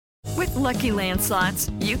With Lucky Land Slots,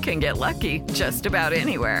 you can get lucky just about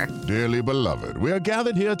anywhere. Dearly beloved, we are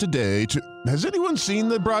gathered here today to... Has anyone seen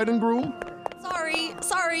the bride and groom?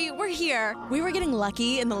 Sorry, we're here. We were getting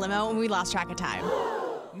lucky in the limo and we lost track of time.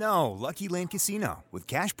 No, Lucky Land Casino, with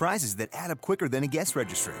cash prizes that add up quicker than a guest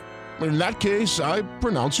registry. In that case, I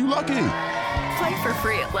pronounce you lucky. Play for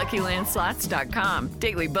free at LuckyLandSlots.com.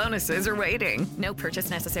 Daily bonuses are waiting. No purchase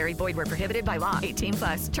necessary. Void where prohibited by law.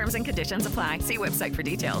 18+. Terms and conditions apply. See website for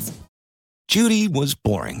details. Judy was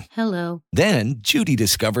boring. Hello. Then Judy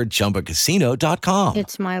discovered ChumbaCasino.com.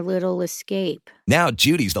 It's my little escape. Now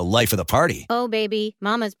Judy's the life of the party. Oh, baby,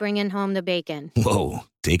 mama's bringing home the bacon. Whoa,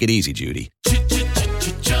 take it easy, Judy.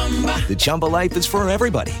 The Chumba life is for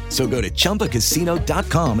everybody. So go to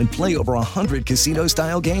ChumbaCasino.com and play over 100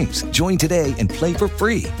 casino-style games. Join today and play for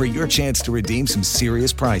free for your chance to redeem some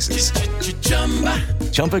serious prizes.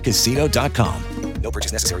 ChumbaCasino.com. No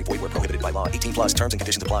purchase necessary. Void where prohibited by law. 18+. Terms and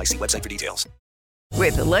conditions apply. See website for details.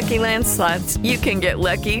 With the Lucky Land Slots, you can get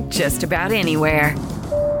lucky just about anywhere.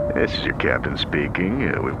 This is your captain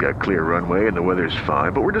speaking. We've got clear runway and the weather's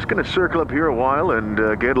fine, but we're just going to circle up here a while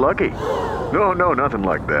and get lucky. No, nothing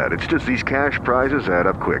like that. It's just these cash prizes add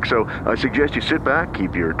up quick. So I suggest you sit back,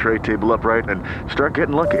 keep your tray table upright, and start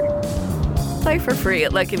getting lucky. Play for free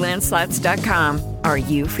at LuckyLandSlots.com. Are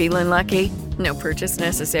you feeling lucky? No purchase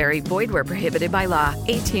necessary. Void where prohibited by law.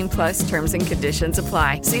 18+ terms and conditions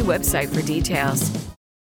apply. See website for details.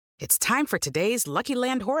 It's time for today's Lucky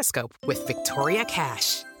Land horoscope with Victoria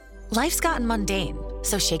Cash. Life's gotten mundane,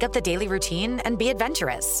 so shake up the daily routine and be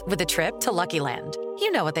adventurous with a trip to Lucky Land.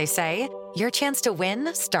 You know what they say, your chance to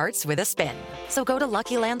win starts with a spin. So go to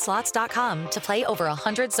LuckyLandSlots.com to play over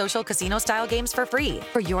 100 social casino-style games for free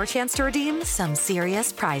for your chance to redeem some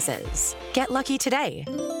serious prizes. Get lucky today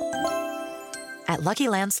at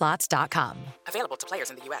LuckyLandSlots.com. Available to players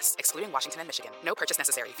in the U.S., excluding Washington and Michigan. No purchase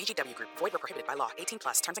necessary. VGW Group. Void where prohibited by law.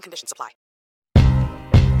 18+. Terms and conditions apply.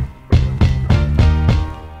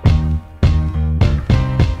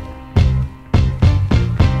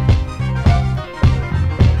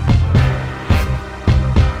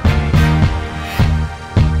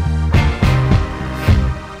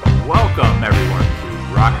 Welcome, everyone,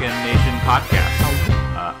 to Rockin' Nation Podcast.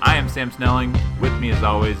 I am Sam Snelling. With me, as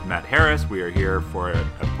always, Matt Harris. We are here for a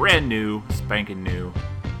brand new, spanking new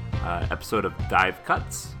episode of Dive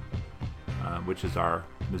Cuts, which is our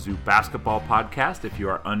Mizzou basketball podcast. If you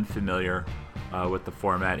are unfamiliar with the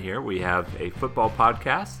format here, we have a football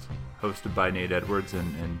podcast hosted by Nate Edwards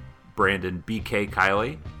and Brandon BK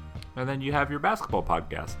Kiley. And then you have your basketball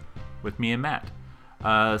podcast with me and Matt.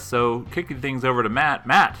 So kicking things over to Matt.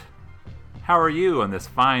 Matt, how are you on this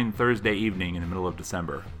fine Thursday evening in the middle of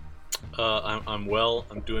December? I'm well.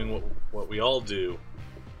 I'm doing what we all do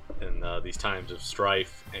in these times of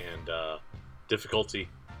strife and difficulty.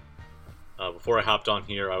 Before I hopped on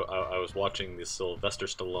here, I was watching the Sylvester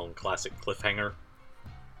Stallone classic Cliffhanger.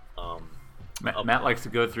 Matt likes to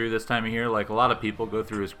go through this time of year, like a lot of people go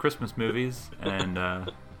through his Christmas movies, and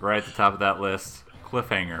right at the top of that list,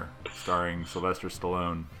 Cliffhanger, starring Sylvester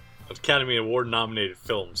Stallone. Academy Award nominated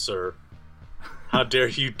film, sir. How dare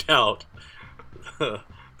you doubt the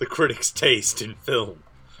critics' taste in film?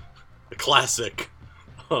 The classic.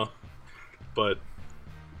 But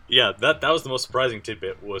yeah, that was the most surprising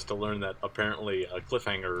tidbit, was to learn that apparently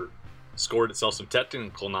Cliffhanger scored itself some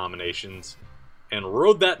technical nominations and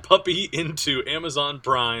rode that puppy into Amazon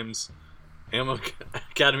Prime's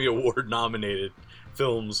Academy Award nominated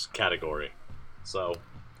films category. So,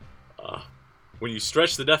 when you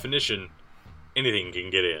stretch the definition, anything can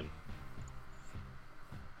get in.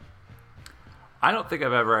 I don't think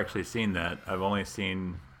I've ever actually seen that. I've only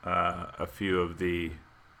seen a few of the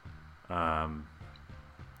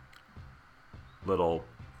little,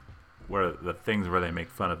 the things where they make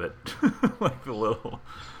fun of it, like the little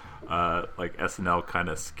like SNL kind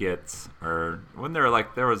of skits, or when there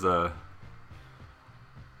was an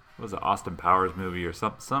Austin Powers movie or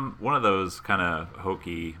some one of those kind of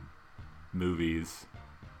hokey movies.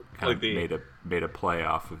 Kind of made a play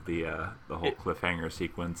off of the whole Cliffhanger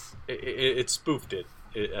sequence. It spoofed it.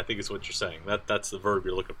 I think is what you're saying. That's the verb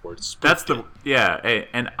you're looking for. Hey,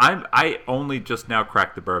 and I only just now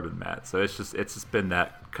cracked the bourbon, Matt. So it's just been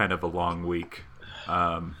that kind of a long week.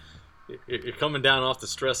 You're coming down off the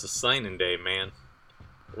stress of signing day, man.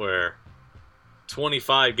 Where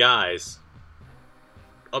 25 guys,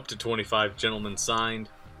 up to 25 gentlemen signed.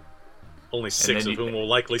 Only 6 of whom will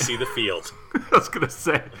likely see the field. I was going to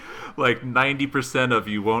say, like 90% of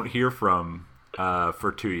you won't hear from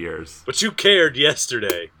for 2 years. But you cared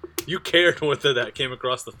yesterday. You cared whether that came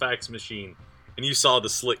across the fax machine, and you saw the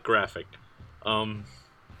slick graphic.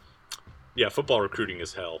 Yeah, football recruiting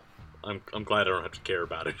is hell. I'm glad I don't have to care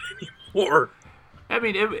about it anymore. I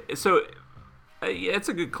mean, it's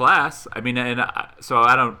a good class. I mean, so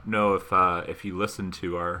I don't know if you listened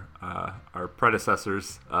to our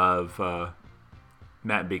predecessors of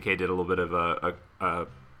Matt and BK did a little bit of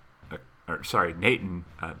Nate and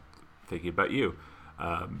thinking about you.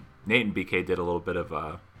 Nate and BK did a little bit of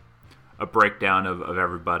a breakdown of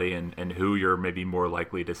everybody and who you're maybe more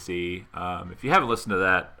likely to see. If you haven't listened to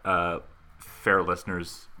that, fair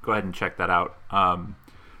listeners, go ahead and check that out.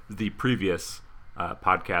 The previous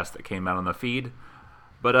podcast that came out on the feed.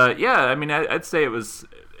 But yeah, I mean, I'd say it's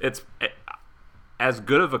as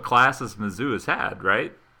good of a class as Mizzou has had,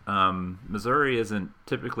 right? Missouri isn't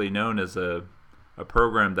typically known as a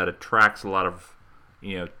program that attracts a lot of,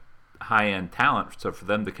 high-end talent. So for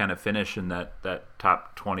them to kind of finish in that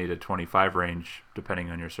top 20 to 25 range, depending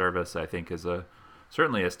on your service, I think is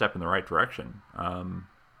certainly a step in the right direction.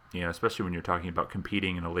 Especially when you're talking about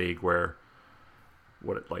competing in a league where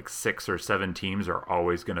 6 or 7 teams are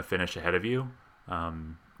always going to finish ahead of you,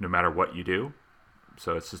 no matter what you do.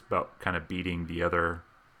 So it's just about kind of beating the other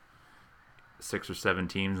 6 or 7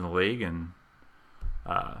 teams in the league and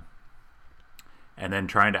then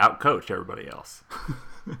trying to outcoach everybody else.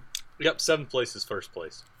 Yep, 7th place is 1st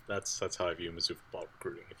place. That's how I view Mizzou football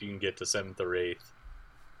recruiting. If you can get to 7th or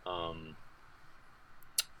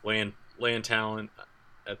 8th, land talent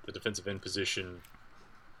at the defensive end position,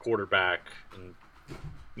 quarterback, and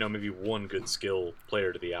maybe one good skill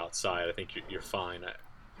player to the outside, I think you're fine.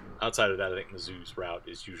 Outside of that, I think Mizzou's route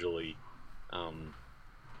is usually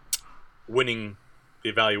winning the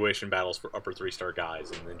evaluation battles for upper 3-star guys,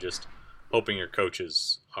 and then just hoping your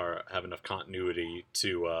coaches have enough continuity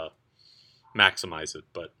to maximize it.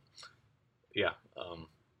 But yeah,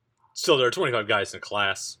 still there are 25 guys in the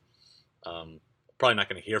class. Probably not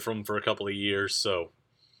going to hear from them for a couple of years, so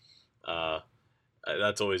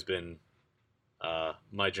that's always been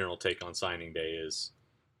my general take on signing day is,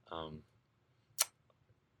 I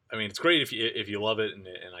mean, it's great if you love it, and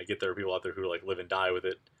I get there are people out there who live and die with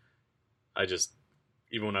it.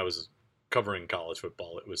 Even when I was covering college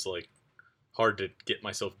football, it was hard to get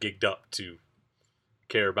myself gigged up to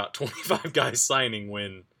care about 25 guys signing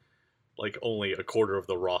when only a quarter of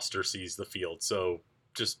the roster sees the field. So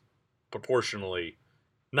just proportionally,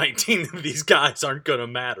 19 of these guys aren't going to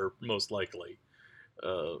matter most likely.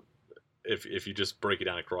 If you just break it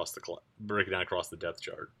down across the depth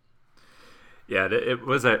chart. Yeah, it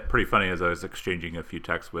was pretty funny as I was exchanging a few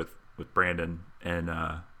texts with Brandon and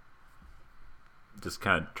just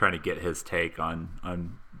kind of trying to get his take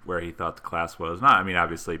on where he thought the class was.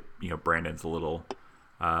 Obviously, Brandon's a little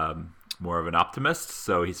more of an optimist,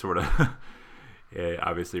 so he sort of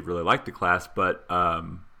obviously really liked the class. But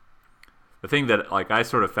the thing that I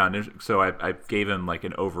sort of found, so I gave him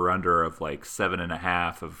an over/under of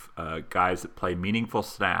 7.5 of guys that play meaningful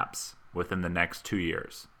snaps within the next 2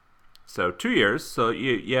 years. So 2 years. So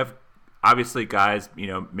you have obviously guys,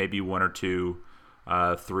 maybe 1 or 2,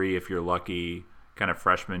 3 if you're lucky, kind of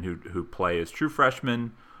freshmen who play as true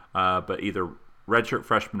freshmen, but either redshirt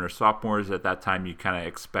freshmen or sophomores. At that time, you kind of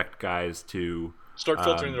expect guys to start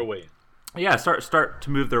filtering their way in. Yeah, start to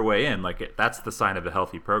move their way in. That's the sign of a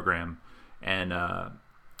healthy program. And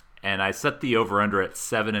I set the over/under at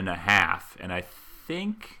 7.5, and I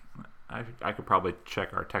think I could probably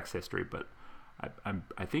check our text history, but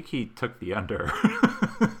I think he took the under.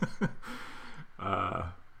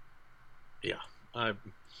 Yeah,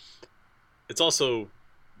 it's also,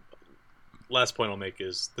 last point I'll make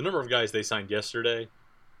is the number of guys they signed yesterday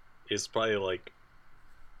is probably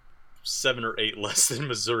 7 or 8 less than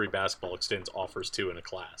Missouri basketball extends offers to in a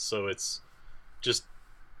class. So it's just,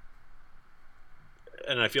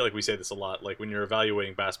 and I feel like we say this a lot, when you're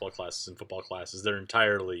evaluating basketball classes and football classes, they're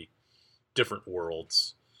entirely different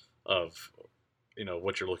worlds of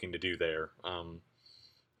what you're looking to do there,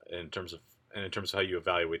 in terms of how you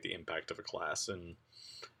evaluate the impact of a class. And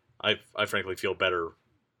I frankly feel better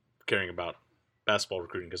caring about basketball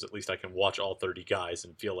recruiting because at least I can watch all 30 guys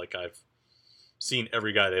and feel like I've seen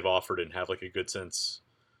every guy they've offered and have a good sense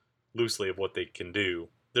loosely of what they can do.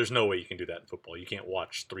 There's no way you can do that in football. You can't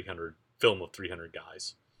watch film of 300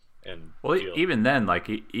 guys. And even then,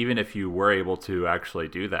 even if you were able to actually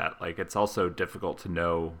do that, it's also difficult to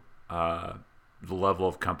know the level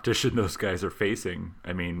of competition those guys are facing.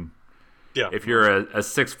 I mean, yeah, if you're a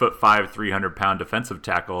 6'5", 300-pound defensive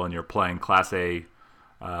tackle and you're playing Class A,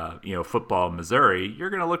 football in Missouri, you're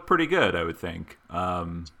going to look pretty good, I would think.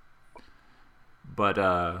 But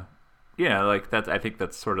that I think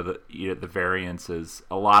that's sort of the variance is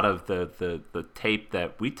a lot of the tape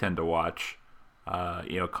that we tend to watch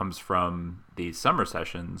comes from these summer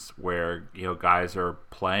sessions where, guys are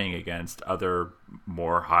playing against other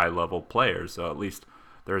more high-level players. So at least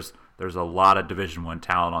there's a lot of Division I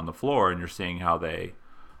talent on the floor, and you're seeing how they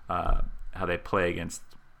play against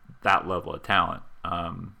that level of talent.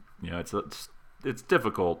 It's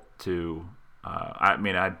difficult to.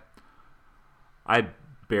 I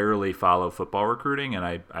barely follow football recruiting, and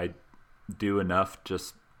I do enough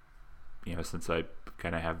just since I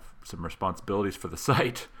kind of have some responsibilities for the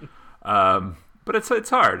site. But it's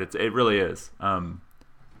hard. It really is.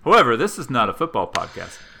 However, this is not a football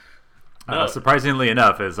podcast. No. Surprisingly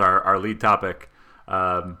enough, is our lead topic.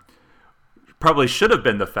 Probably should have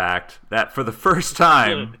been the fact that for the first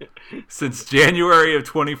time since January of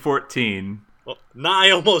 2014,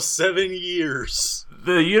 almost 7 years,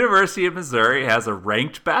 the University of Missouri has a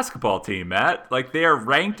ranked basketball team, Matt. Like, they are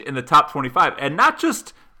ranked in the top 25, and not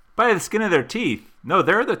just by the skin of their teeth. No,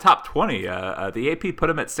 they're the top 20. The AP put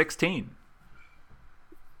them at 16.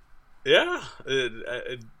 Yeah,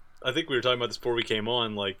 I think we were talking about this before we came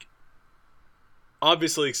on. Like,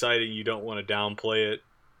 obviously exciting. You don't want to downplay it.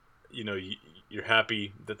 You're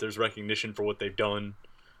happy that there's recognition for what they've done.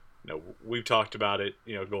 We've talked about it,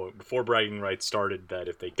 going before bragging rights started, that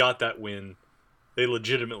if they got that win, they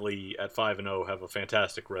legitimately at 5-0 have a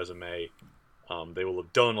fantastic resume. They will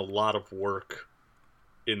have done a lot of work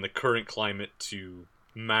in the current climate to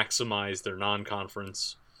maximize their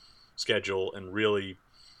non-conference schedule and really,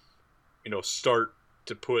 start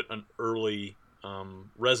to put an early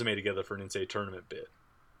resume together for an NCAA tournament bid.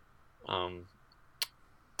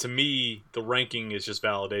 To me, the ranking is just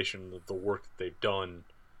validation of the work that they've done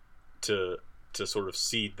to sort of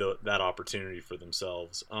seed that opportunity for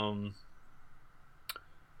themselves.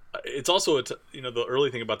 It's also the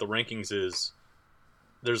early thing about the rankings is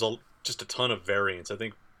there's just a ton of variance. I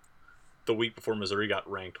think the week before Missouri got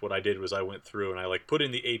ranked, what I did was I went through and I put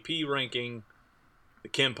in the AP ranking, the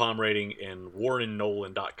KenPom rating, and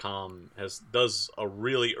WarrenNolan.com does a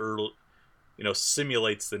really early,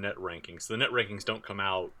 simulates the net rankings. The net rankings don't come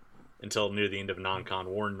out until near the end of non-con.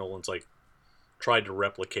 Warren Nolan's tried to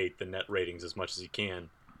replicate the net ratings as much as he can.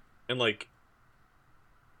 And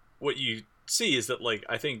what you see is that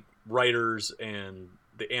I think writers and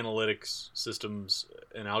the analytics systems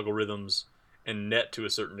and algorithms and net to a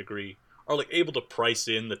certain degree are able to price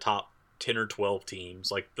in the top 10 or 12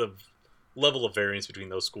 teams. The level of variance between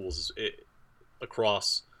those schools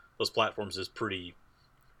across those platforms is pretty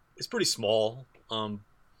small. But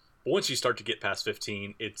once you start to get past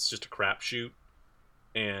 15, it's just a crapshoot.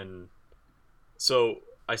 And so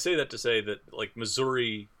I say that to say that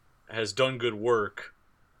Missouri has done good work,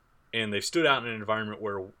 and they've stood out in an environment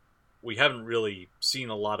where we haven't really seen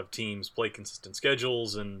a lot of teams play consistent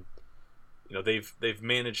schedules, and they've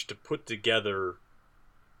managed to put together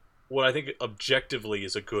what I think objectively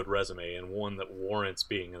is a good resume and one that warrants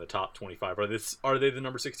being in the top 25. Are they the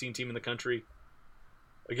number 16 team in the country?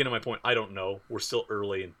 Again, to my point, I don't know. We're still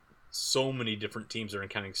early, and so many different teams are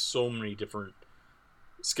encountering so many different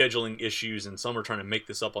scheduling issues, and some are trying to make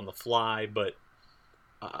this up on the fly. But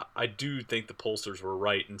I do think the pollsters were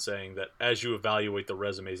right in saying that as you evaluate the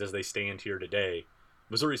resumes as they stand here today,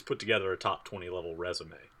 Missouri's put together a top 20 level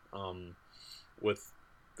resume. With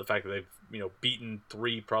the fact that they've beaten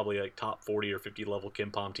three probably top 40 or 50 level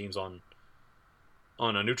KenPom teams on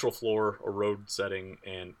a neutral floor or road setting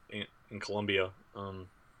and in Columbia.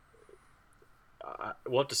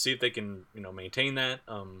 We'll have to see if they can maintain that.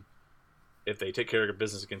 If they take care of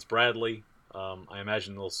business against Bradley, I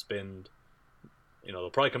imagine they'll spend. They'll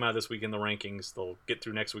probably come out this week in the rankings. They'll get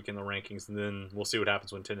through next week in the rankings, and then we'll see what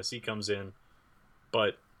happens when Tennessee comes in.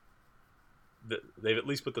 But they've at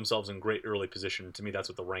least put themselves in great early position. To me, that's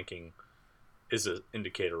what the ranking is an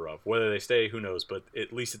indicator of. Whether they stay, who knows? But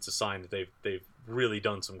at least it's a sign that they've really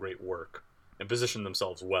done some great work and positioned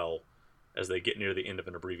themselves well as they get near the end of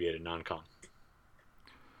an abbreviated non-con.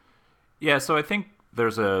 Yeah, so I think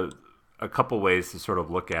there's a couple ways to sort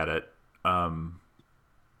of look at it.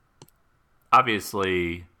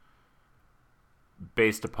 Obviously,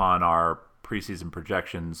 based upon our preseason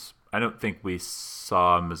projections, I don't think we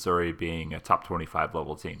saw Missouri being a top 25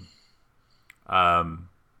 level team.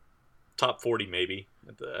 Top 40 maybe.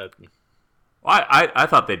 I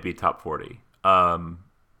thought they'd be top 40.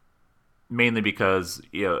 Mainly because,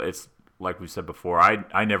 it's like we said before,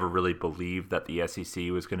 I never really believed that the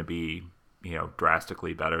SEC was going to be,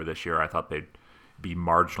 drastically better this year. I thought they'd be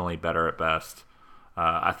marginally better at best.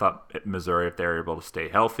 I thought Missouri, if they were able to stay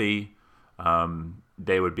healthy,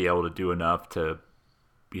 they would be able to do enough to,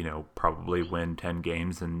 probably win 10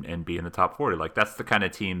 games and be in the top 40. That's the kind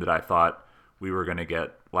of team that I thought we were going to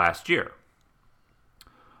get last year.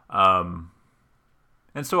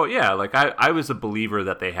 And so, yeah, like I was a believer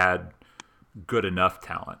that they had good enough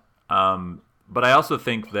talent. But I also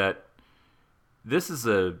think that this is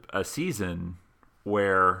a season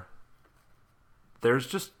where there's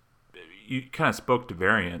just, you kind of spoke to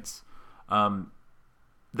variance.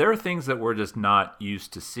 There are things that we're just not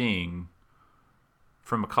used to seeing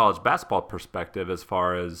from a college basketball perspective, as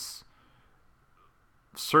far as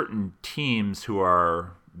certain teams who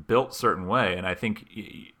are built certain way. And I think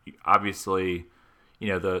obviously,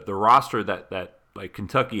 the roster that like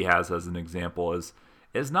Kentucky has as an example is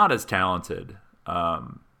not as talented by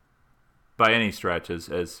any stretch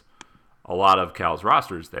as a lot of Cal's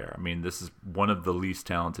rosters there. I mean, this is one of the least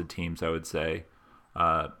talented teams, I would say.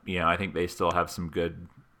 I think they still have some good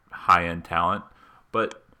high-end talent,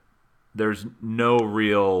 but there's no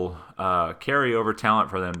real carryover talent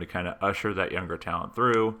for them to kind of usher that younger talent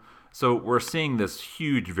through. So we're seeing this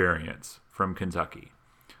huge variance from Kentucky.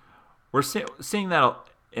 We're seeing that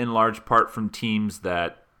in large part from teams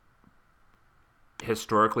that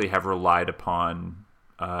historically have relied upon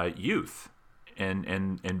youth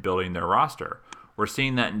in building their roster. We're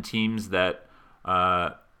seeing that in teams that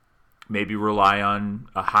maybe rely on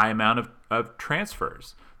a high amount of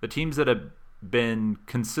transfers. The teams that have been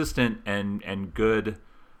consistent and good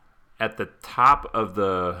at the top of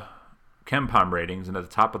the KenPom ratings and at the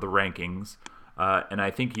top of the rankings, and I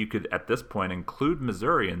think you could at this point include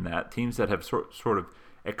Missouri in that, teams that have sort of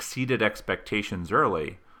exceeded expectations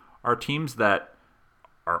early, are teams that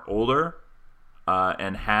are older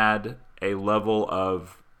and had a level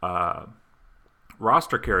of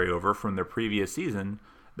roster carryover from their previous season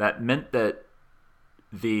that meant that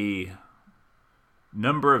the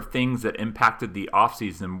number of things that impacted the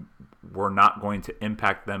offseason were not going to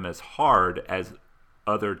impact them as hard as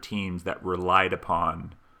other teams that relied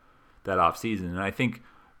upon that offseason. And I think,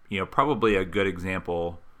 probably a good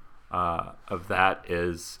example of that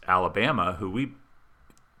is Alabama, who we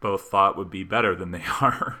both thought would be better than they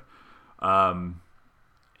are. And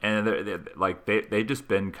they've just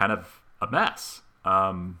been kind of a mess.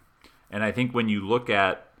 And I think when you look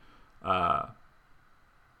at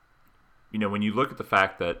the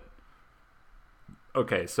fact that,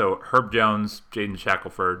 okay, so Herb Jones, Jaden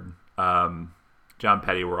Shackelford, John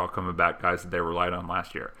Petty were all coming back, guys that they relied on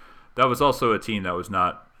last year. That was also a team that was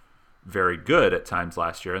not very good at times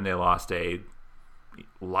last year, and they lost a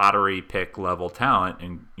lottery pick level talent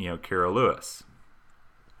in Kira Lewis,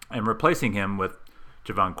 and replacing him with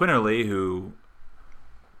Javon Quinterly, who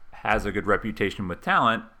has a good reputation with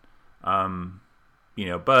talent,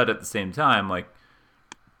 but at the same time, like,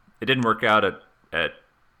 it didn't work out at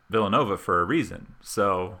Villanova for a reason.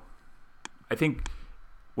 So I think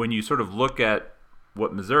when you sort of look at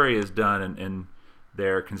what Missouri has done and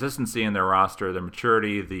their consistency in their roster, their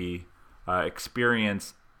maturity, the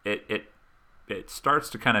experience, it starts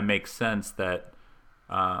to kind of make sense that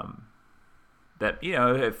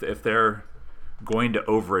if they're going to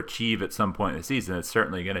overachieve at some point in the season, it's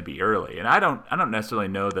certainly going to be early. And I don't necessarily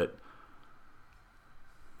know that.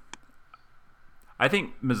 I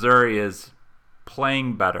think Missouri is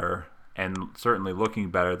playing better and certainly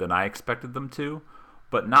looking better than I expected them to,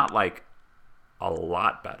 but not like a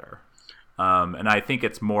lot better. And I think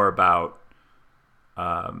it's more about,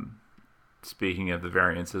 speaking of the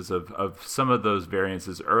variances, of some of those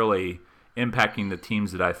variances early impacting the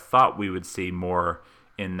teams that I thought we would see more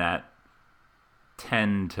in that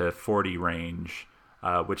 10 to 40 range,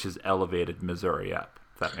 which has elevated Missouri up,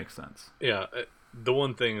 if that makes sense. Yeah. The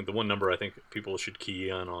one number I think people should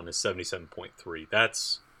key on is 77.3.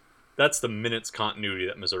 That's the minutes continuity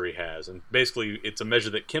that Missouri has. And basically, it's a measure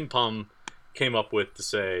that KenPom came up with to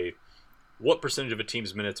say what percentage of a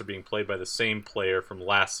team's minutes are being played by the same player from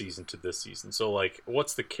last season to this season. So, like,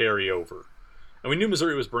 what's the carryover? And we knew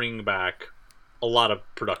Missouri was bringing back a lot of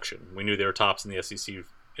production. We knew they were tops in the SEC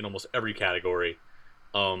in almost every category.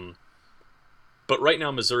 But right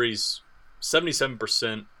now,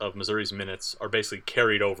 77% of Missouri's minutes are basically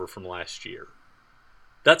carried over from last year.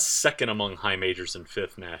 That's second among high majors and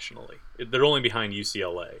fifth nationally. They're only behind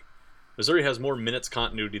UCLA. Missouri has more minutes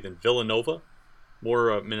continuity than Villanova,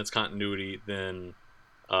 more minutes continuity than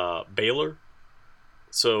Baylor,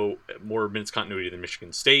 so more minutes continuity than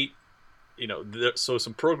Michigan State. And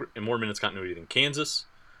more minutes continuity than Kansas.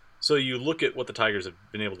 So you look at what the Tigers have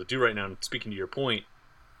been able to do right now, and speaking to your point,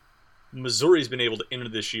 Missouri's been able to enter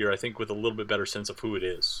this year, I think, with a little bit better sense of who it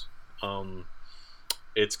is.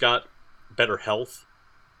 It's got better health,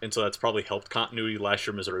 and so that's probably helped continuity. Last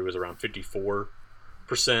year, Missouri was around 54%.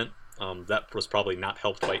 That was probably not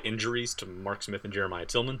helped by injuries to Mark Smith and Jeremiah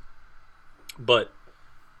Tillman.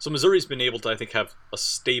 So Missouri's been able to, I think, have a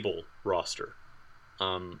stable roster.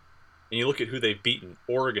 and you look at who they've beaten,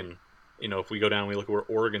 Oregon, if we go down and we look at where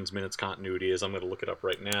Oregon's minutes continuity is, I'm going to look it up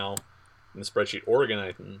right now in the spreadsheet. Oregon,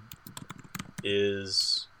 I think,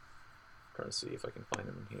 is... I'm trying to see if I can find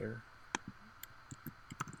them in here.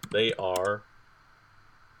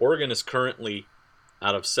 Oregon is currently,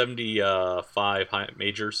 out of 75 high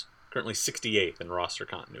majors, currently 68th in roster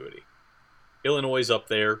continuity. Illinois is up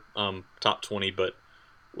there, top 20, but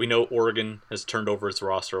we know Oregon has turned over its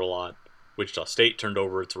roster a lot. Wichita State turned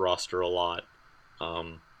over its roster a lot.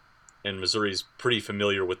 And Missouri's pretty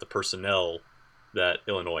familiar with the personnel that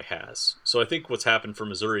Illinois has. So I think what's happened for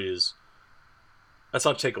Missouri is, that's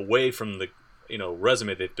not to take away from the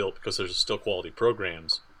resume they've built, because there's still quality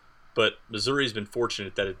programs. But Missouri's been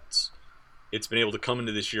fortunate that it's been able to come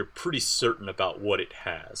into this year pretty certain about what it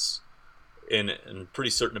has, and pretty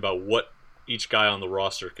certain about what each guy on the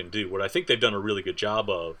roster can do. What I think they've done a really good job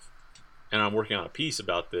of, and I'm working on a piece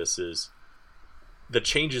about this, is the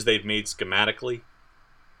changes they've made schematically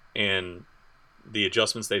and the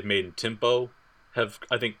adjustments they've made in tempo have,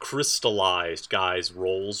 I think, crystallized guys'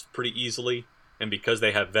 roles pretty easily. And because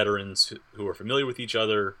they have veterans who are familiar with each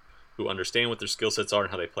other, who understand what their skill sets are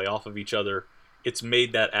and how they play off of each other, it's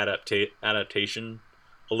made that adaptation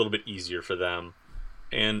a little bit easier for them.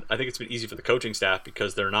 And I think it's been easy for the coaching staff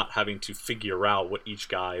because they're not having to figure out what each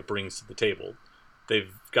guy brings to the table.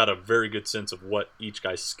 They've got a very good sense of what each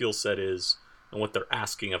guy's skill set is and what they're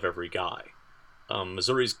asking of every guy.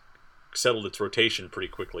 Missouri's settled its rotation pretty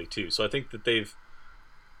quickly too. So I think that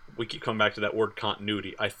we keep coming back to that word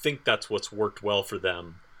continuity. I think that's what's worked well for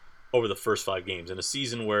them over the first 5 games. In a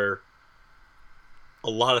season where a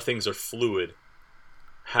lot of things are fluid,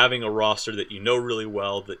 having a roster that you know really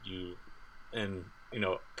well,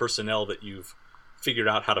 personnel that you've figured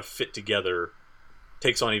out how to fit together,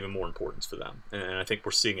 takes on even more importance for them. And I think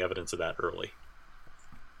we're seeing evidence of that early.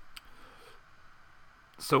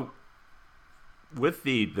 So with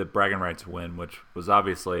the bragging rights win, which was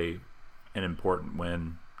obviously an important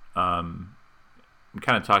win, I'm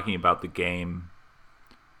kind of talking about the game.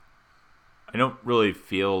 I don't really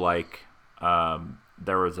feel like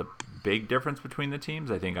there was a big difference between the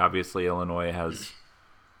teams. I think obviously Illinois has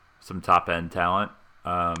some top-end talent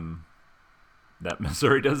that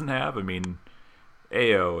Missouri doesn't have. I mean,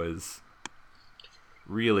 Ayo is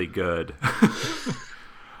really good.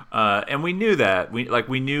 And we knew that.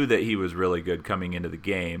 We knew that he was really good coming into the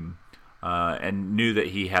game, and knew that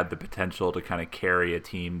he had the potential to kind of carry a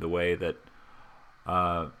team the way that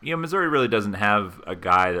Missouri really doesn't have a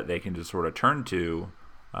guy that they can just sort of turn to.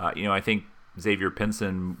 I think Xavier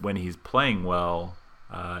Pinson, when he's playing well,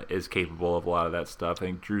 is capable of a lot of that stuff. I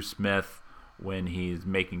think Drew Smith, when he's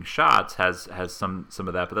making shots, has some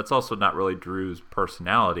of that, but that's also not really Drew's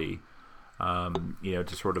personality,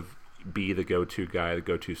 to sort of be the go-to guy, the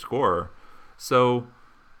go-to scorer. So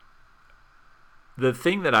the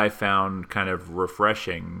thing that I found kind of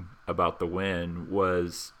refreshing about the win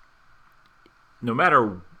was, no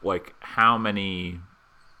matter how many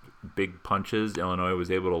big punches Illinois was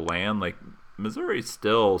able to land, Missouri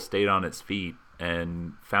still stayed on its feet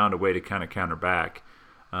and found a way to kind of counter back.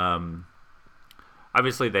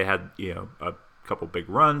 Obviously, they had a couple big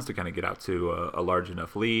runs to kind of get out to a large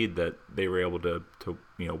enough lead that they were able to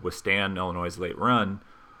withstand Illinois' late run.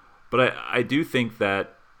 But I do think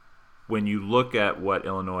that when you look at what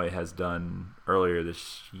Illinois has done earlier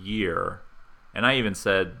this year, and I even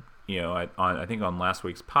said, I think on last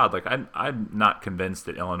week's pod, I'm not convinced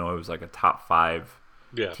that Illinois was a top 5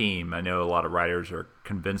 team. I know a lot of writers are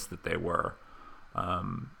convinced that they were.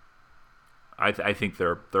 I think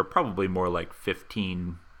they're probably more like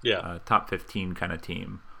 15, top 15 kind of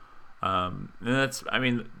team. And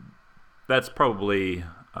that's probably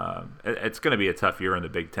it's going to be a tough year in the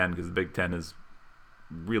Big Ten, because the Big Ten is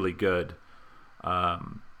really good. But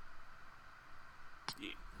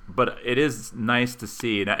it is nice to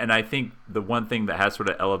see, and I think the one thing that has sort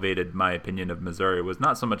of elevated my opinion of Missouri was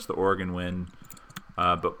not so much the Oregon win,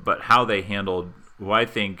 but how they handled who I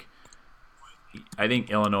think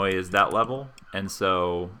Illinois is that level, and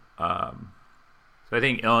so I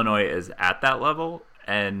think Illinois is at that level,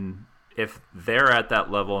 and if they're at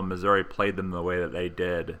that level and Missouri played them the way that they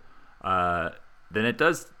did, then it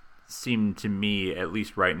does seem to me, at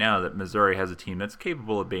least right now, that Missouri has a team that's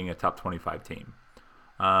capable of being a top 25 team.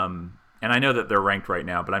 And I know that they're ranked right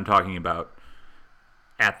now, but I'm talking about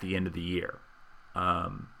at the end of the year.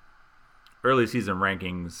 Early season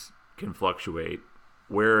rankings can fluctuate.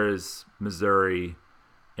 Where is Missouri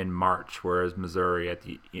in March? Where is Missouri at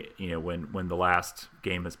the when the last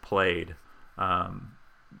game is played?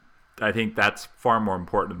 I think that's far more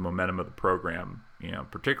important to the momentum of the program.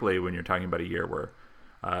 Particularly when you're talking about a year where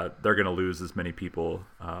they're going to lose as many people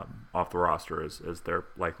off the roster as they're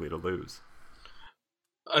likely to lose.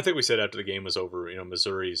 I think we said after the game was over,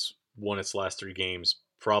 Missouri's won its last 3 games,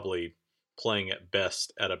 probably playing at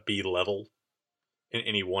best at a B level in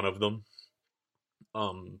any one of them.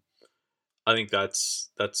 I think that's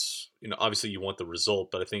obviously you want the result,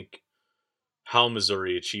 but I think how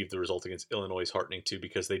Missouri achieved the result against Illinois is heartening too,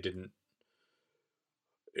 because they didn't.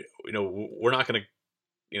 We're not going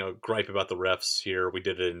to gripe about the refs here. We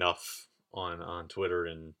did it enough on Twitter,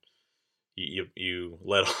 and you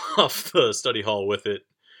let off the study hall with it.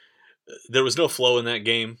 There was no flow in that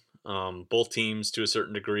game. Both teams, to a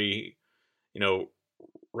certain degree,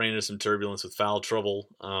 ran into some turbulence with foul trouble.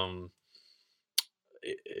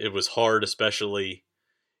 It was hard, especially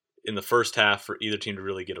in the first half, for either team to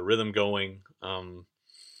really get a rhythm going.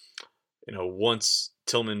 Once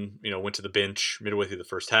Tillman, went to the bench midway through the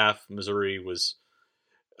first half, Missouri was,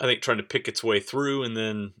 I think, trying to pick its way through, and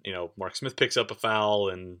then, Mark Smith picks up a foul,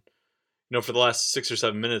 and, for the last 6 or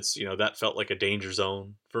 7 minutes, that felt like a danger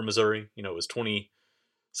zone for Missouri. It was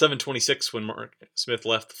 27-26 when Mark Smith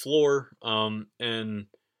left the floor, and,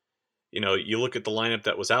 you look at the lineup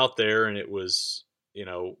that was out there, and it was,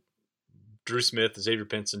 Drew Smith, Xavier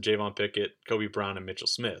Pinson, Javon Pickett, Kobe Brown, and Mitchell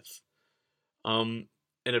Smith. And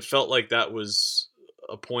it felt like that was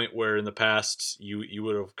a point where in the past you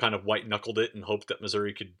would have kind of white knuckled it and hoped that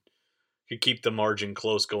Missouri could keep the margin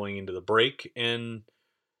close going into the break. And,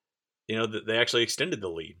 they actually extended the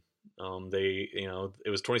lead. It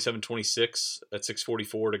was 27-26 at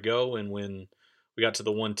 6:44 to go. And when we got to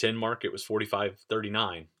the 110 mark, it was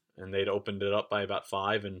 45-39, and they'd opened it up by about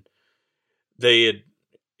 5. And they had,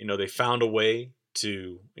 they found a way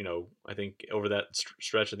to, I think over that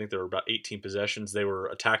stretch, I think there were about 18 possessions. They were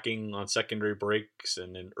attacking on secondary breaks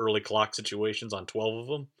and in early clock situations on 12 of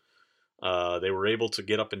them. They were able to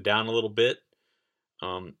get up and down a little bit.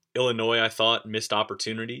 Illinois, I thought, missed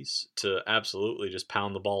opportunities to absolutely just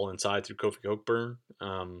pound the ball inside through Kofi Cockburn.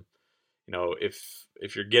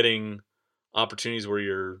 If you're getting opportunities where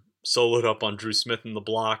you're soloed up on Drew Smith in the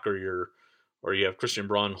block, or you have Christian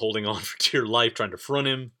Braun holding on for dear life trying to front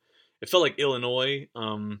him, it felt like Illinois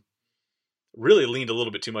really leaned a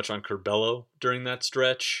little bit too much on Curbelo during that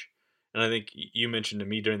stretch. And I think you mentioned to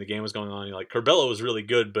me during the game was going on, Curbelo was really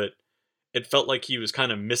good, but it felt like he was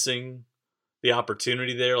kind of missing the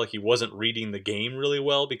opportunity there. Like he wasn't reading the game really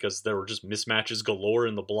well because there were just mismatches galore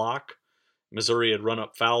in the block. Missouri had run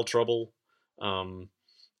up foul trouble, and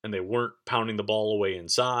they weren't pounding the ball away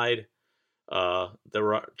inside. There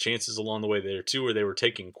were chances along the way there too where they were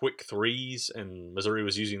taking quick threes, and Missouri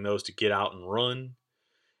was using those to get out and run.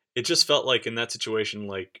 It just felt like in that situation,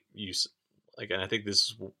 and I think this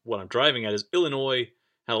is what I'm driving at, is Illinois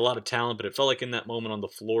had a lot of talent, but it felt like in that moment on the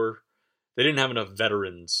floor, they didn't have enough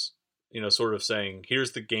veterans, sort of saying,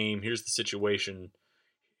 here's the game, here's the situation,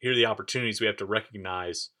 here are the opportunities we have to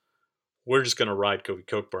recognize. We're just going to ride Kofi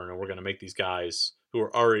Cockburn, and we're going to make these guys who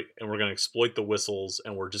are already, and we're going to exploit the whistles,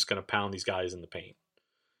 and we're just going to pound these guys in the paint.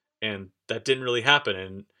 And that didn't really happen.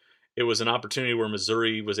 And it was an opportunity where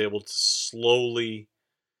Missouri was able to slowly,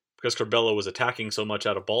 because Curbelo was attacking so much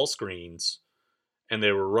out of ball screens, and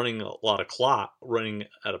they were running a lot of clock, running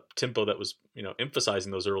at a tempo that was,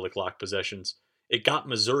 emphasizing those early clock possessions. It got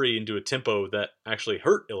Missouri into a tempo that actually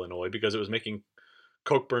hurt Illinois because it was making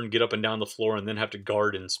Cockburn get up and down the floor and then have to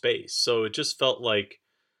guard in space. So it just felt like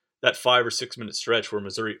that 5 or 6 minute stretch where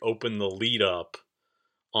Missouri opened the lead up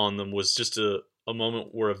on them was just a moment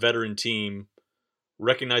where a veteran team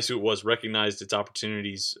recognized who it was, recognized its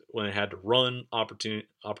opportunities when it had to run,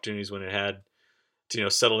 opportunities when it had to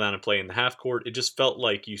settle down and play in the half court. It just felt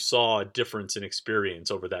like you saw a difference in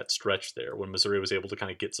experience over that stretch there when Missouri was able to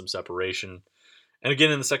kind of get some separation. And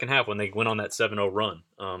again in the second half when they went on that 7-0 run,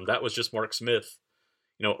 that was just Mark Smith,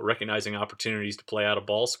 recognizing opportunities to play out of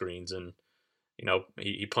ball screens, and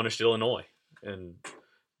he punished Illinois. And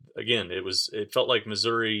again, it felt like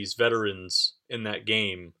Missouri's veterans in that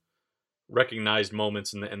game recognized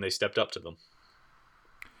moments and they stepped up to them.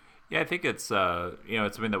 Yeah, I think it's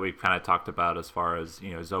it's something that we've kind of talked about as far as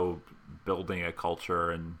Zoe building a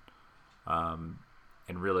culture and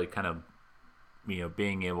really kind of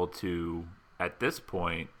being able to at this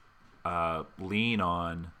point lean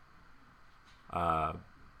on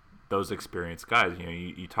those experienced guys.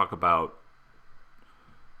 You talk about,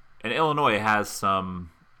 and Illinois has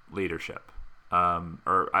some leadership,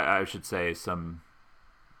 or I should say some.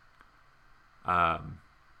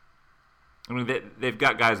 They've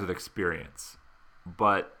got guys with experience,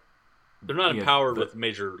 but they're not empowered with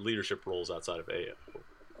major leadership roles outside of AO.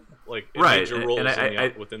 Right, major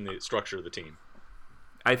roles within the structure of the team.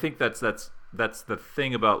 I think that's the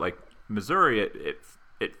thing about Missouri.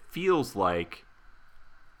 it feels like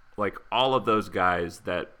all of those guys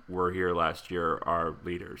that were here last year are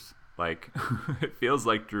leaders. Like it feels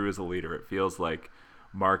like Drew is a leader. It feels like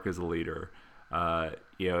Mark is a leader.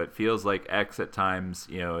 It feels like X at times,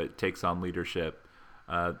 it takes on leadership.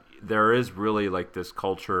 There is really like this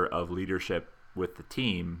culture of leadership with the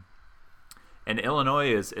team. And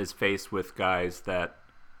Illinois is faced with guys that,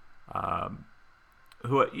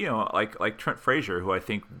 who, like Trent Frazier, who I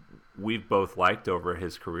think we've both liked over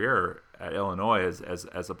his career at Illinois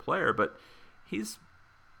as a player, but he's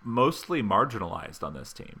mostly marginalized on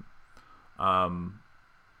this team.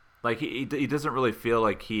 Like he doesn't really feel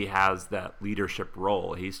like he has that leadership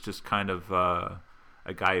role. He's just kind of a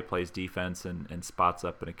guy who plays defense and spots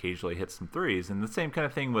up and occasionally hits some threes. And the same kind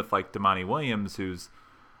of thing with like Damani Williams, who's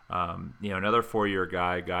another 4-year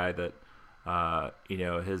guy that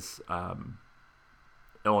his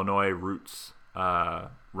Illinois roots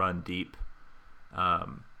run deep.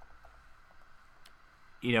 But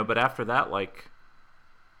after that, like,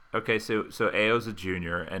 okay, so Ayo's a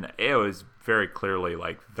junior, and Ayo is very clearly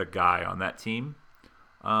like the guy on that team.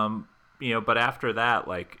 But after that,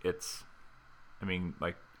 like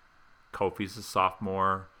Kofi's a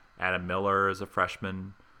sophomore, Adam Miller is a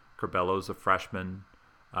freshman, Curbello's a freshman.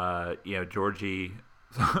 Georgie,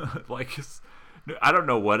 I don't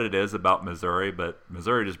know what it is about Missouri, but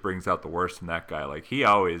Missouri just brings out the worst in that guy. Like he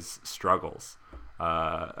always struggles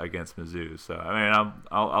against Mizzou. So I mean,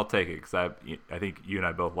 I'll take it because I think you and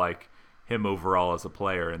I both like him overall as a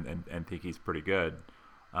player and think he's pretty good.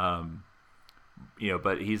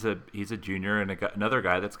 But he's a junior and another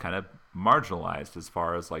guy that's kind of marginalized as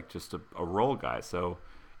far as like just a role guy. So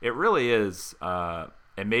it really is.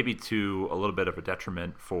 And maybe to a little bit of a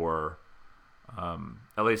detriment for,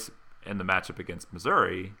 at least in the matchup against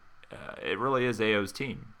Missouri, it really is Ayo's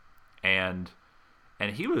team, and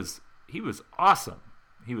he was awesome.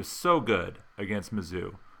 He was so good against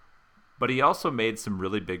Mizzou, but he also made some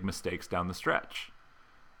really big mistakes down the stretch,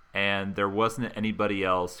 and there wasn't anybody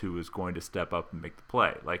else who was going to step up and make the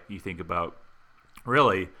play. Like you think about,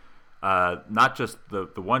 really, not just the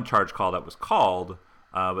one charge call that was called.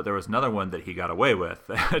 But there was another one that he got away with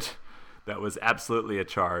that was absolutely a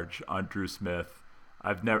charge on Drew Smith.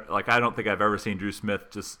 I don't think I've ever seen Drew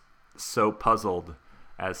Smith just so puzzled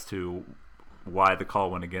as to why the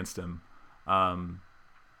call went against him. And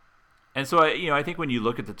so I think when you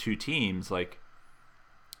look at the two teams, like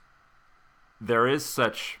there is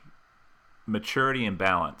such maturity and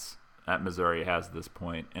balance that Missouri has at this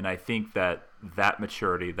point, and I think that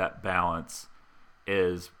maturity, that balance,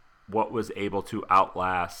 is what was able to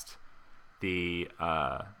outlast the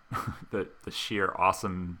sheer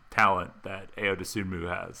awesome talent that Ayo Dosunmu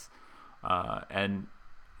has. And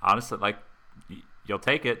honestly, like you'll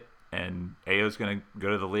take it, and Ayo's going to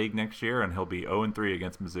go to the league next year, and he'll be 0-3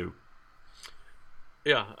 against Mizzou.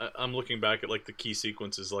 Yeah, I'm looking back at like the key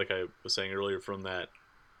sequences, like I was saying earlier, from that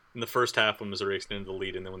in the first half when Missouri extended the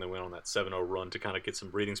lead, and then when they went on that 7-0 run to kind of get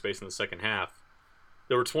some breathing space in the second half.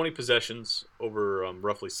 There were 20 possessions over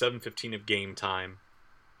roughly 7:15 of game time.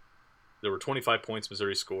 There were 25 points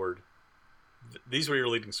Missouri scored. These were your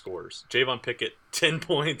leading scorers. Javon Pickett, 10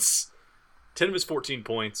 points. 10 of his 14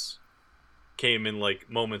 points came in like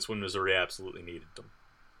moments when Missouri absolutely needed them.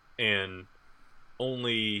 And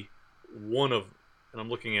only one of, and I'm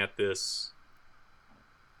looking at this,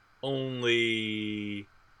 only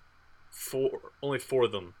four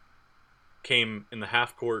of them came in the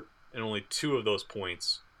half court, and only 2 of those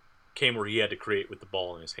points came where he had to create with the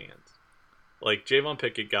ball in his hands. Like, Javon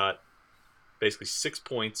Pickett got basically 6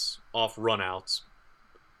 points off runouts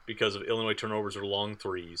because of Illinois turnovers or long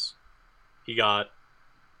threes. He got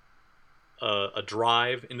a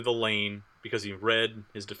drive into the lane because he read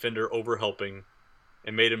his defender over helping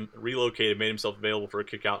and made him relocated, made himself available for a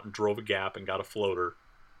kick out, and drove a gap and got a floater.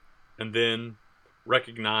 And then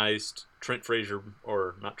recognized Trent Frazier,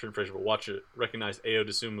 or not Trent Frazier, but recognized Ayo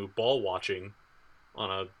Dosunmu ball watching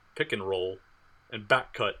on a pick and roll and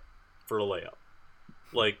back cut for a layup.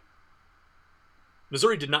 Like,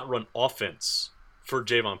 Missouri did not run offense for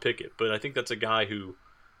Javon Pickett, but I think that's a guy who,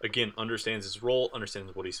 again, understands his role,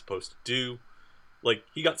 understands what he's supposed to do. Like,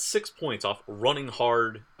 he got 6 points off running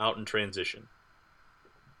hard out in transition.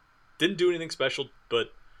 Didn't do anything special,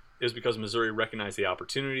 but it was because Missouri recognized the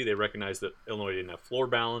opportunity. They recognized that Illinois didn't have floor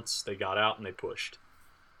balance. They got out and they pushed.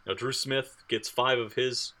 Now, Drew Smith gets 5 of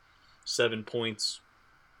his 7 points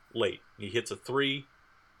late. He hits a 3.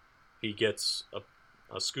 He gets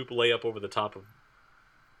a scoop layup over the top of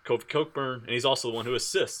Kofi Cockburn, and he's also the one who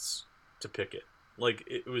assists to Pickett. Like,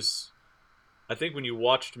 it was, I think when you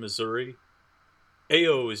watched Missouri,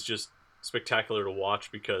 Ayo is just spectacular to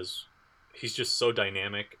watch because he's just so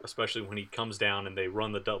dynamic, especially when he comes down and they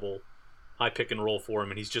run the double high pick and roll for him,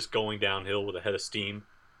 and he's just going downhill with a head of steam.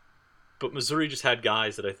 But Missouri just had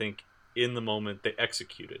guys that I think in the moment they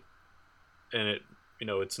executed, and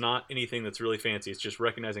it's not anything that's really fancy. It's just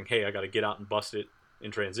recognizing, hey, I got to get out and bust it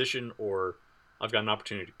in transition, or I've got an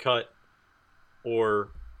opportunity to cut, or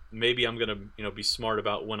maybe I'm going to be smart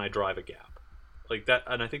about when I drive a gap like that.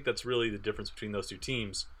 And I think that's really the difference between those two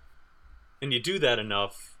teams. And you do that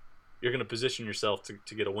enough, you're going to position yourself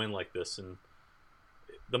to get a win like this. And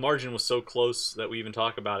the margin was so close that we even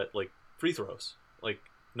talk about it like free throws, like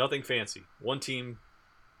nothing fancy. One team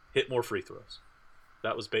hit more free throws.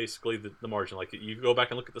 That was basically the margin. Like, you go back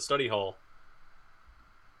and look at the study hall,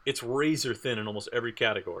 it's razor thin in almost every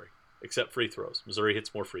category except free throws. Missouri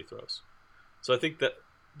hits more free throws. So I think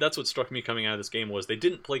that's what struck me coming out of this game was they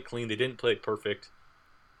didn't play clean, they didn't play perfect,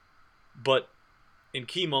 but in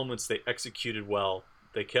key moments they executed well,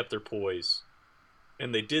 they kept their poise,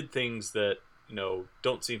 and they did things that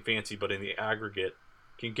don't seem fancy, but in the aggregate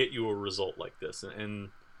can get you a result like this. And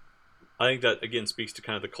I think that again speaks to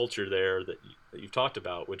kind of the culture there that you've talked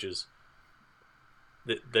about, which is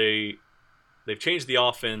that they've changed the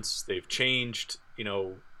offense, they've changed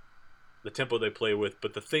the tempo they play with,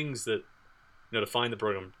 but the things that define the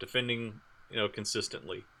program: defending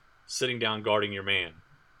consistently, sitting down, guarding your man,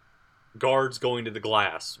 guards going to the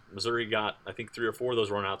glass. Missouri got, I think, 3 or 4 of those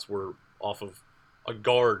runouts were off of a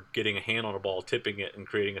guard getting a hand on a ball, tipping it, and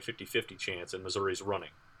creating a 50-50 chance, and Missouri's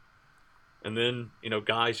running. And then,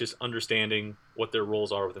 guys just understanding what their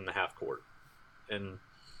roles are within the half court. And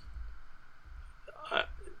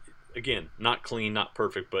again, not clean, not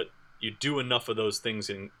perfect, but you do enough of those things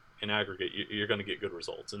in aggregate, you're going to get good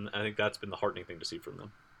results. And I think that's been the heartening thing to see from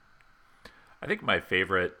them. I think my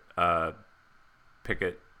favorite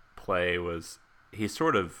Pickett play was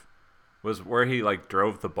where he like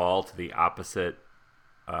drove the ball to the opposite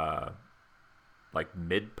like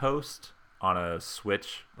mid post on a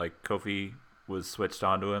switch, like Kofi was switched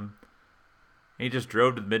onto him. And he just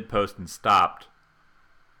drove to the mid post and stopped,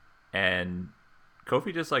 and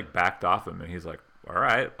Kofi just like backed off him, and he's like, all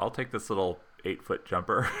right, I'll take this little 8-foot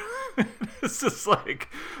jumper. It's just like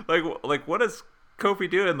what is Kofi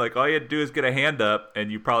doing? Like, all you had to do is get a hand up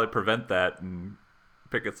and you probably prevent that. And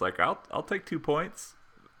Pickett's like, I'll take 2 points.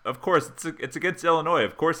 Of course, it's against Illinois.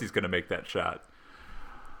 Of course he's going to make that shot.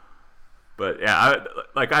 But yeah,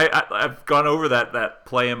 I've gone over that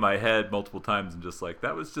play in my head multiple times, and just like,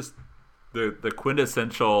 that was just the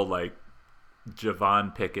quintessential like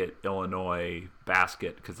Javon Pickett Illinois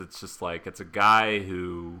basket, because it's just like, it's a guy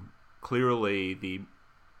who clearly the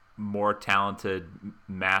more talented,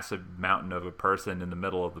 massive mountain of a person in the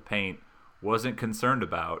middle of the paint wasn't concerned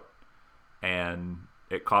about, and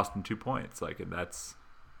it cost him 2 points. Like, and that's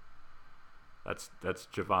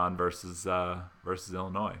Javon versus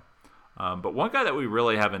Illinois. But one guy that we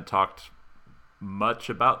really haven't talked much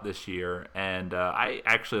about this year, and I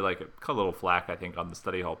actually cut a little flack, I think, on the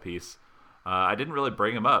study hall piece. I didn't really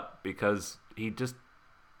bring him up because he just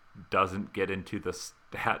doesn't get into the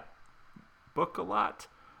stat book a lot.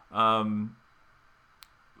 But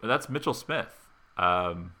that's Mitchell Smith.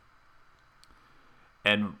 And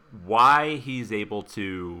why he's able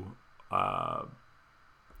to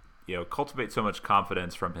cultivate so much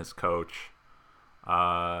confidence from his coach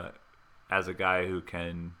as a guy who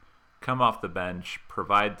can come off the bench,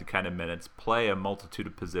 provide the kind of minutes, play a multitude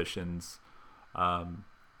of positions. I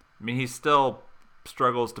mean, he still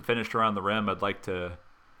struggles to finish around the rim. I'd like to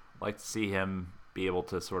see him be able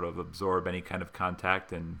to sort of absorb any kind of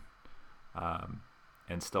contact and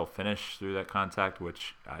still finish through that contact,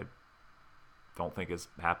 which I don't think has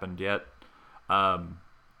happened yet. But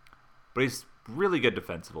he's really good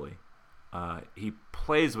defensively. He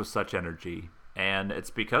plays with such energy, and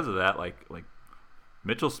it's because of that. Like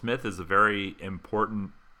Mitchell Smith is a very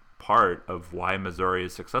important part of why Missouri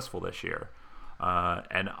is successful this year.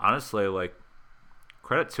 And honestly, like,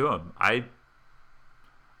 credit to him. I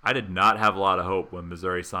did not have a lot of hope when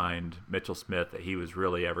Missouri signed Mitchell Smith that he was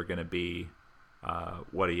really ever going to be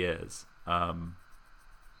what he is. I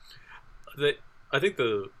think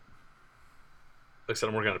like I said,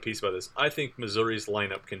 I'm working on a piece about this. I think Missouri's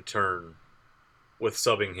lineup can turn with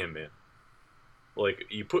subbing him in. Like,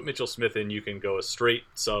 you put Mitchell Smith in, you can go a straight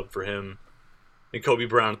sub for him and Kobe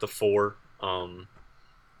Brown at the 4.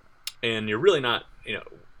 And you're really not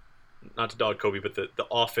to dog Kobe, but the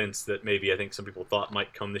offense that maybe I think some people thought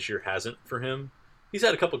might come this year hasn't for him. He's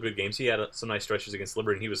had a couple good games. He had some nice stretches against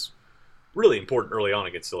Liberty, and he was really important early on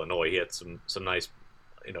against Illinois. He had some nice,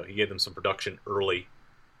 he gave them some production early.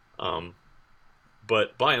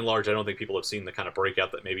 But by and large, I don't think people have seen the kind of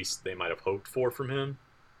breakout that maybe they might have hoped for from him.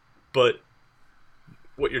 But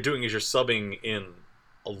what you're doing is you're subbing in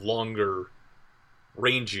a longer,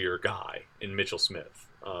 rangier guy in Mitchell Smith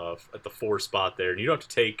at the 4 spot there. And you don't have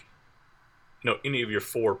to take any of your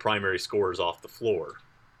 4 primary scorers off the floor.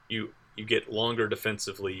 You get longer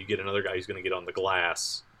defensively. You get another guy who's going to get on the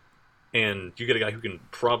glass. And you get a guy who can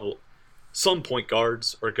probably... Some point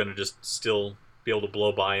guards are going to just still be able to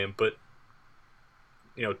blow by him. But,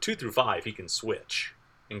 2 through 5, he can switch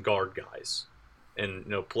and guard guys. And,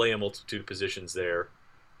 play a multitude of positions there.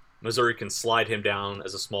 Missouri can slide him down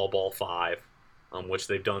as a small ball 5, which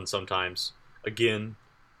they've done sometimes. Again,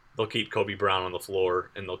 they'll keep Kobe Brown on the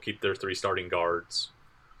floor, and they'll keep their 3 starting guards.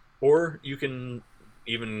 Or you can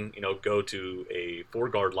even, go to a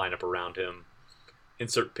 4-guard lineup around him,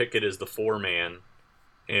 insert Pickett as the 4-man,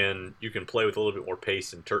 and you can play with a little bit more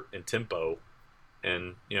pace and tempo.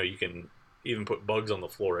 And, you can even put Bugs on the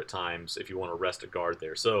floor at times if you want to rest a guard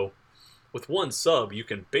there. So with one sub, you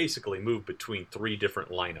can basically move between 3 different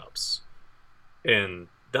lineups. And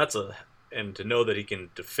and to know that he can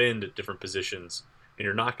defend at different positions, and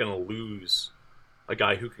you're not going to lose a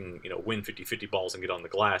guy who can, win 50-50 balls and get on the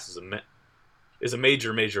glass is a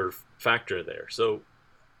major factor there. So,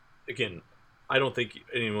 again, I don't think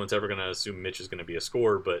anyone's ever going to assume Mitch is going to be a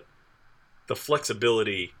scorer, but the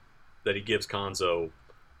flexibility that he gives Konzo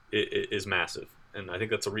is massive. And I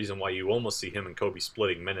think that's a reason why you almost see him and Kobe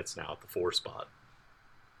splitting minutes now at the 4 spot.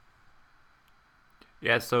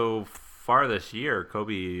 Yeah, so far this year,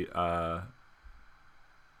 Kobe, I'm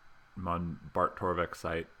on Bart Torvik's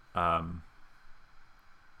site,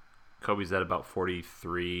 Kobe's at about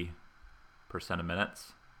 43% of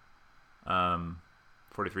minutes,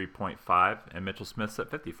 43.5, and Mitchell Smith's at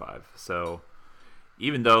 55. So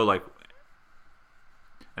even though,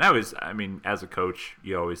 and as a coach,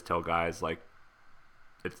 you always tell guys,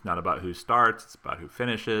 it's not about who starts, it's about who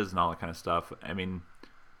finishes and all that kind of stuff.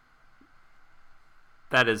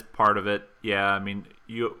 That is part of it. Yeah,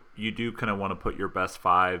 you do kind of want to put your best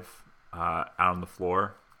 5 out on the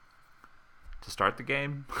floor to start the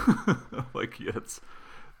game.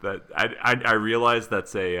 I realize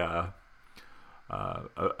that's a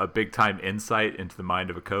big time insight into the mind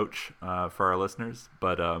of a coach for our listeners.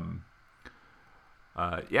 But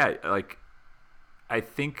I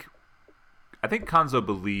think Konzo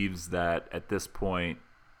believes that at this point,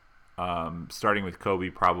 starting with Kobe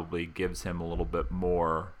probably gives him a little bit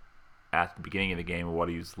more at the beginning of the game of what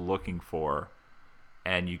he was looking for.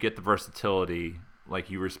 And you get the versatility, like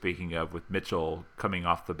you were speaking of, with Mitchell coming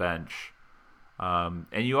off the bench. And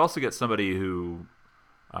you also get somebody who,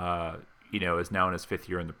 is now in his 5th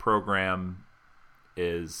year in the program,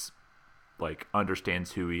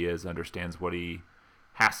 understands who he is, understands what he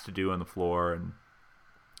has to do on the floor.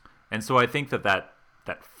 And so I think that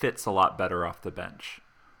fits a lot better off the bench.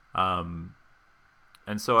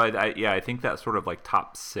 And so I think that's sort of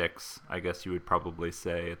top 6, I guess you would probably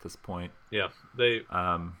say at this point. Yeah,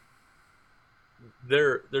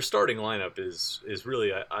 their starting lineup is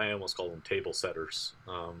really, I almost call them table setters.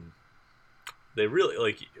 They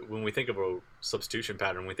really, when we think of a substitution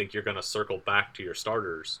pattern, we think you're going to circle back to your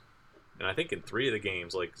starters. And I think in 3 of the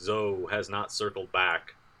games, Zoe has not circled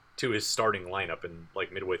back to his starting lineup in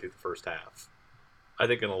midway through the first half. I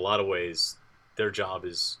think in a lot of ways, their job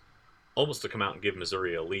is almost to come out and give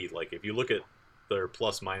Missouri a lead. If you look at their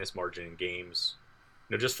plus-minus margin in games,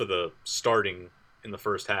 just for the starting in the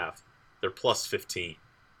first half, they're plus 15.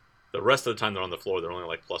 The rest of the time they're on the floor, they're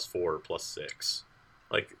only plus 4 or plus 6.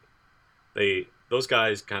 Those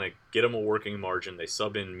guys kind of get them a working margin. They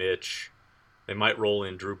sub in Mitch. They might roll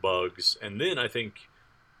in Drew Bugs. And then I think,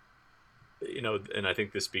 and I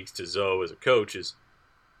think this speaks to Zoe as a coach, is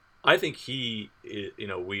I think we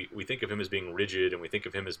think of him as being rigid, and we think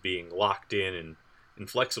of him as being locked in and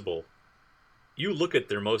inflexible. You look at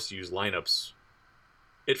their most used lineups,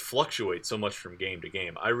 it fluctuates so much from game to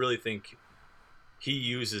game. I really think he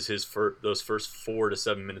uses those first 4 to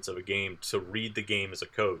 7 minutes of a game to read the game as a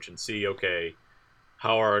coach and see, okay,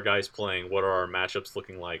 how are our guys playing? What are our matchups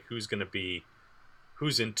looking like? Who's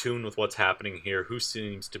in tune with what's happening here? Who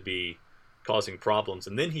seems to be causing problems?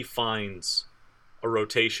 And then he finds a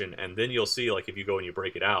rotation, and then you'll see, if you go and you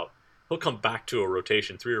break it out, he'll come back to a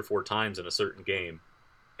rotation 3 or 4 times in a certain game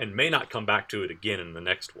and may not come back to it again in the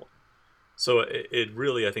next one. So it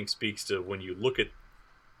really, I think, speaks to when you look at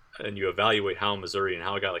and you evaluate how Missouri and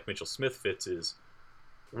how a guy like Mitchell Smith fits is,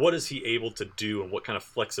 what is he able to do and what kind of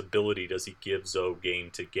flexibility does he give Zoe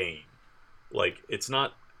game to game? It's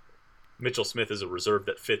not Mitchell Smith is a reserve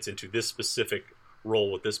that fits into this specific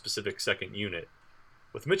role with this specific second unit.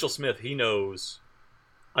 With Mitchell Smith, he knows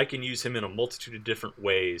I can use him in a multitude of different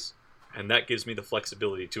ways And that gives me the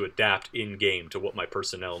flexibility to adapt in-game to what my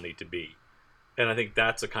personnel need to be. And I think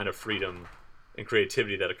that's a kind of freedom and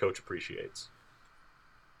creativity that a coach appreciates.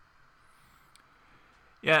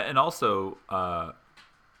 Yeah, and also,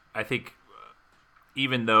 I think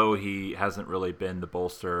even though he hasn't really been the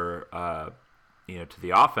bolster, to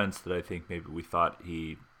the offense that I think maybe we thought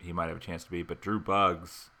he might have a chance to be, but Drew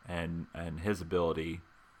Buggs and his ability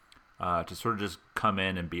to sort of just come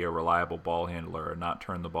in and be a reliable ball handler and not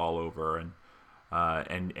turn the ball over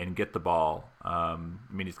and get the ball.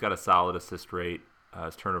 He's got a solid assist rate.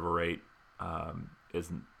 His turnover rate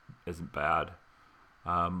isn't bad,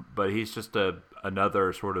 but he's just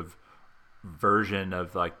another sort of version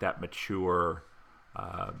of like that mature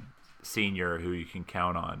senior who you can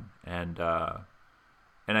count on.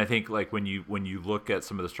 And I think like when you look at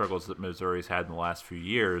some of the struggles that Missouri's had in the last few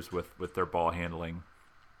years with their ball handling,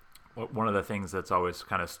 one of the things that's always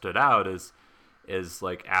kind of stood out is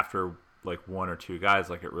like after like one or two guys,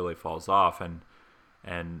 like it really falls off.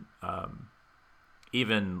 And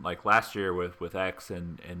even like last year with X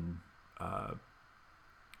and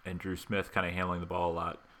Drew Smith kind of handling the ball a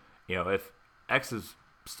lot, if X is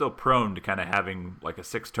still prone to kind of having like a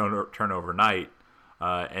 6 turnover night,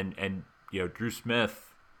 and Drew Smith,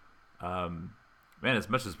 as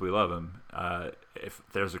much as we love him, if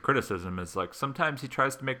there's a criticism, is like sometimes he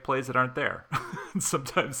tries to make plays that aren't there.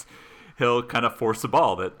 Sometimes he'll kind of force a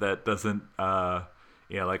ball that doesn't,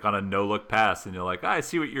 like on a no-look pass, and you're like, I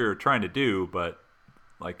see what you're trying to do, but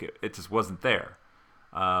like it just wasn't there.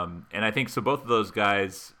 And I think so both of those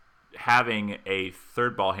guys having a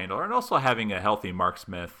third ball handler and also having a healthy Mark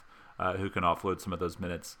Smith who can offload some of those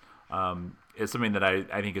minutes is something that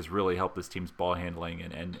I think has really helped this team's ball handling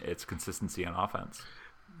and its consistency on offense.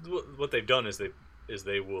 What they've done is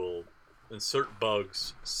they will insert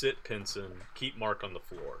Buggs, sit Pinson, keep Mark on the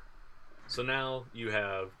floor. So now you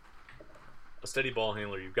have a steady ball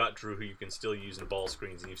handler. You've got Drew, who you can still use in ball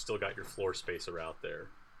screens, and you've still got your floor spacer out there.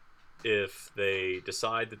 If they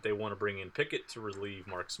decide that they want to bring in Pickett to relieve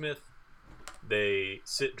Mark Smith, they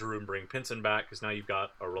sit Drew and bring Pinson back, because now you've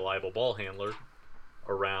got a reliable ball handler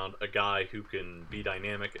around a guy who can be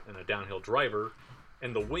dynamic and a downhill driver.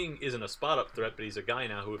 And the wing isn't a spot-up threat, but he's a guy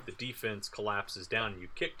now who, if the defense collapses down and you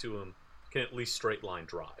kick to him, can at least straight-line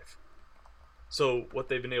drive. So what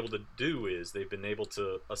they've been able to do is they've been able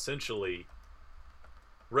to essentially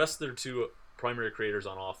rest their two primary creators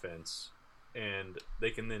on offense, and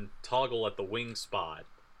they can then toggle at the wing spot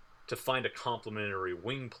to find a complementary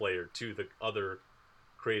wing player to the other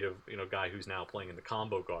creative, guy who's now playing in the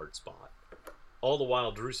combo guard spot. All the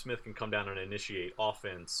while, Drew Smith can come down and initiate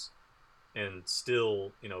offense and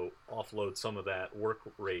still, offload some of that work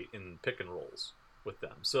rate in pick and rolls with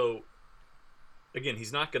them. So, again,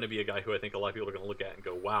 he's not going to be a guy who I think a lot of people are going to look at and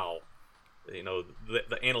go, wow, the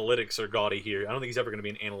analytics are gaudy here. I don't think he's ever going to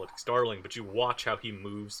be an analytics darling, but you watch how he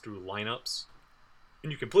moves through lineups,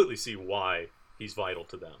 and you completely see why he's vital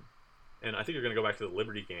to them. And I think you're going to go back to the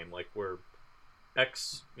Liberty game, like where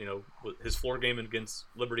X, his floor game against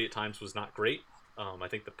Liberty at times was not great. I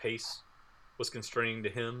think the pace was constraining to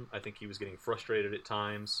him. I think he was getting frustrated at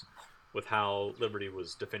times with how Liberty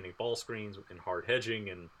was defending ball screens and hard hedging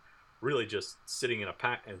and really just sitting in a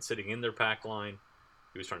pack and sitting in their pack line.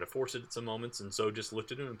 He was trying to force it at some moments, and so just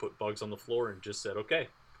lifted him and put Buggs on the floor and just said, okay,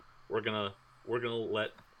 we're gonna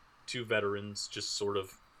let two veterans just sort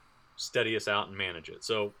of steady us out and manage it.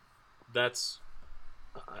 So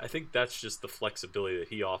I think that's just the flexibility that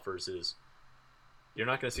he offers. Is you're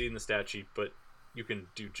not going to see it in the stat sheet, but you can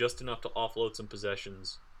do just enough to offload some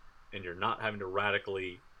possessions, and you're not having to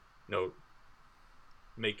radically, you're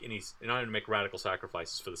not having to make radical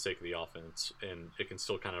sacrifices for the sake of the offense, and it can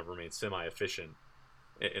still kind of remain semi-efficient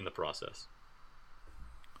in the process.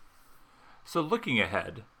 So looking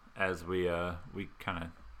ahead, as we kind of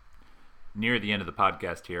near the end of the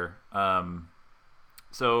podcast here,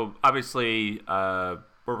 so obviously we're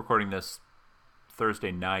recording this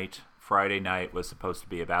Thursday night. Friday night was supposed to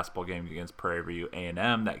be a basketball game against Prairie View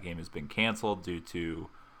A&M. That game has been canceled due to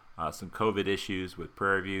some COVID issues with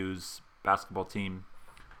Prairie View's basketball team,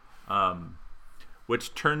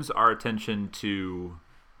 which turns our attention to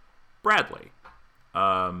Bradley.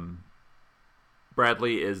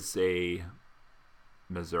 Bradley is a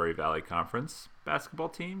Missouri Valley Conference basketball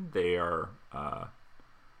team. They are kind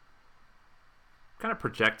of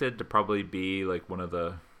projected to probably be like one of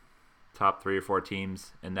the top 3 or 4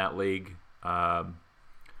 teams in that league. Brian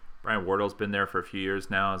Wardle's been there for a few years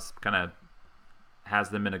now. It's kind of has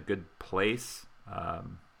them in a good place. I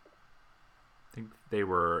think they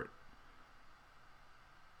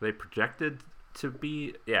projected to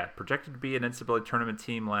be an NCAA tournament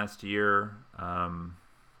team last year.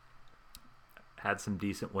 had some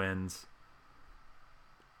decent wins.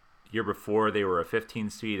 Year before, they were a 15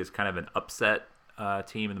 seed as kind of an upset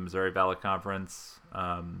team in the Missouri Valley Conference,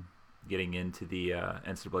 getting into the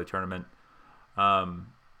NCAA tournament. What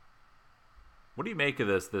do you make of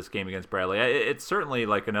this game against Bradley? It's certainly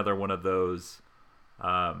like another one of those.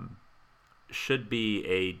 Should be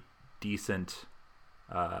a decent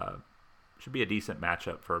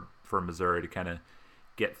matchup for Missouri to kind of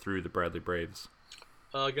get through the Bradley Braves.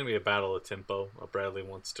 Going to be a battle of tempo. Bradley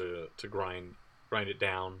wants to grind it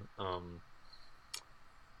down.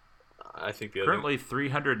 I think currently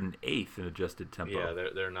 308th in adjusted tempo. Yeah,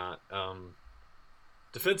 they're not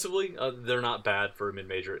defensively. They're not bad for a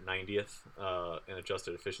mid-major at 90th in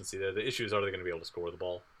adjusted efficiency. There, the issue is, are they going to be able to score the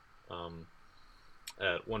ball?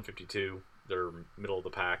 At 152, they're middle of the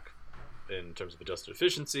pack in terms of adjusted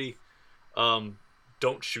efficiency.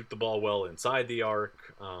 Don't shoot the ball well inside the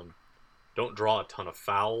arc. Don't draw a ton of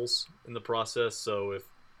fouls in the process. So if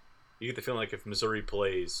you get the feeling like if Missouri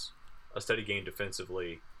plays a steady game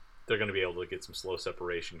defensively, they're going to be able to get some slow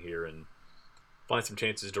separation here and find some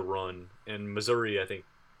chances to run. And Missouri, I think,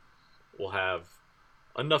 will have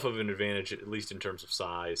enough of an advantage, at least in terms of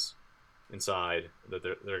size, inside, that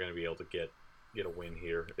they're going to be able to get a win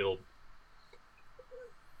here.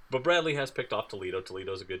 But Bradley has picked off Toledo.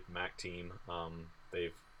 Toledo's a good MAC team.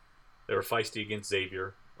 They were feisty against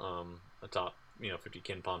Xavier, a top 50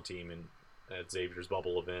 KenPom team at Xavier's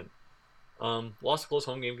bubble event. Lost a close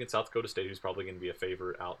home game against South Dakota State, who's probably going to be a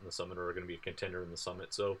favorite out in the Summit or going to be a contender in the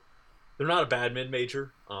Summit. So they're not a bad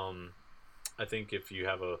mid-major. I think if you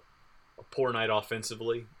have a poor night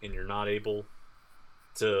offensively and you're not able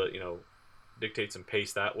to dictate some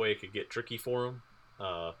pace that way, it could get tricky for them.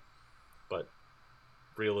 But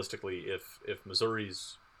realistically, if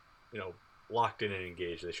Missouri's locked in and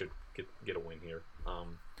engaged, they should get a win here.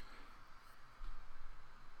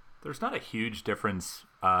 There's not a huge difference,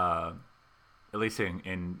 at least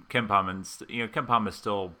in KenPom, and KenPom is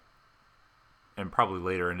still, and probably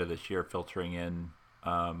later into this year, filtering in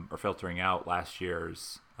or filtering out last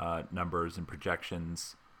year's numbers and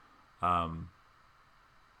projections. But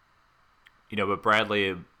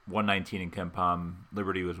Bradley 119 in KenPom,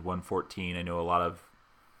 Liberty was 114. I know a lot of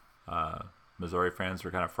Missouri fans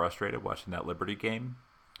were kind of frustrated watching that Liberty game,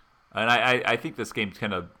 and I think this game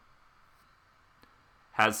kind of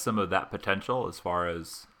has some of that potential as far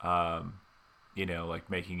as like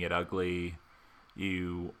making it ugly.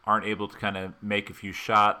 You aren't able to kind of make a few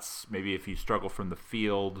shots. Maybe if you struggle from the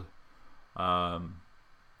field,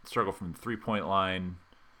 struggle from the 3-point line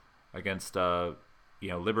against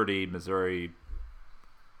Liberty. Missouri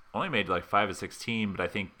only made like 5 of 16, but I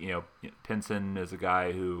think Pinson is a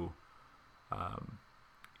guy who I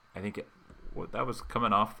think that was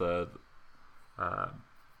coming off the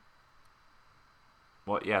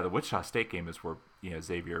the Wichita State game is where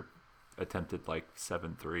Xavier attempted like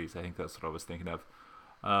 7 threes. I think that's what I was thinking of.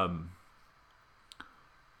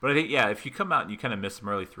 But I think if you come out and you kind of miss some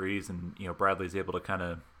early threes, and Bradley's able to kind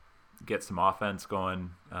of get some offense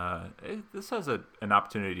going, this has an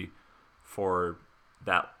opportunity for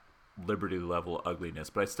that Liberty level ugliness.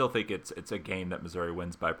 But I still think it's a game that Missouri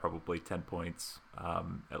wins by probably 10 points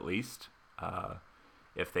at least.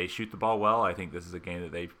 If they shoot the ball well, I think this is a game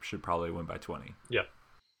that they should probably win by 20. Yeah.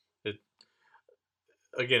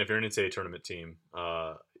 Again, if you're an NCAA tournament team,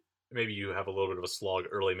 maybe you have a little bit of a slog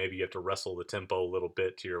early. Maybe you have to wrestle the tempo a little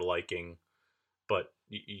bit to your liking, but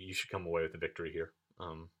you should come away with a victory here.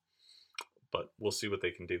 But we'll see what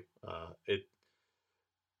they can do.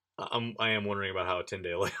 I am wondering about how a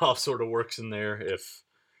 10-day layoff sort of works in there. If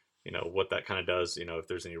what that kind of does. If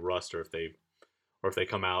there's any rust, or if they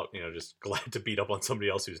come out, just glad to beat up on somebody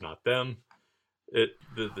else who's not them.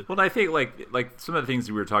 Well, I think like some of the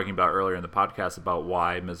things we were talking about earlier in the podcast about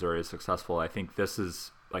why Missouri is successful, I think this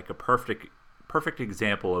is like a perfect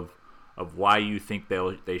example of why you think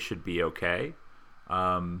they should be okay.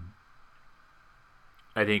 I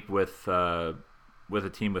think with a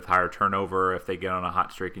team with higher turnover, if they get on a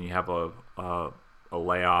hot streak and you have a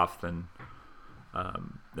layoff, then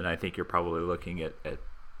I think you're probably looking at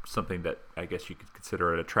something that I guess you could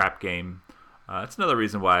consider a trap game. It's another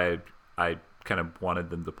reason why I kind of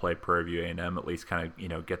wanted them to play Prairie View A&M, at least kind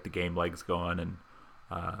of get the game legs going and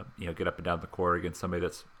get up and down the court against somebody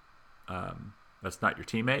that's not your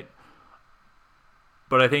teammate.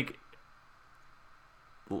 But I think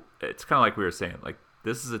it's kind of like we were saying, like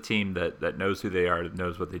this is a team that knows who they are, that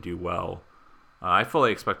knows what they do well. I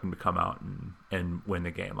fully expect them to come out and win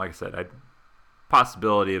the game. Like I said,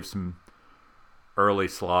 possibility of some early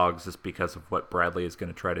slogs just because of what Bradley is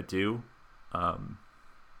going to try to do.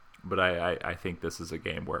 But I think this is a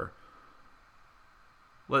game where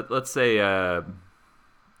let's say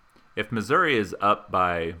if Missouri is up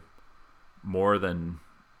by more than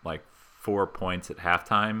like 4 points at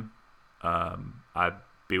halftime, I'd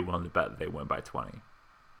be willing to bet that they win by 20.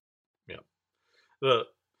 Yeah.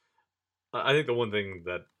 I think the one thing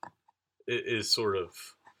that is sort of,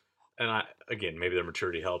 and again, maybe their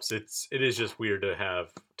maturity helps. It is just weird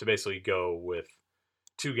to basically go with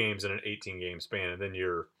 2 games in an 18-game span, and then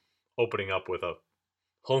you're opening up with a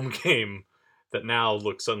home game that now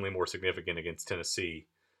looks suddenly more significant against Tennessee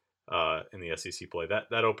in the SEC play.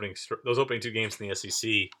 Those opening 2 games in the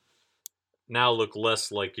SEC now look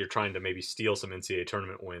less like you're trying to maybe steal some NCAA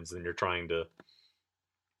tournament wins than you're trying to.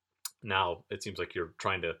 Now it seems like you're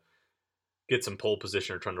trying to get some pole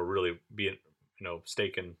position or trying to really be,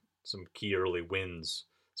 staking some key early wins,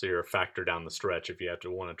 so you're a factor down the stretch if you have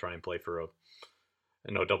to want to try and play for a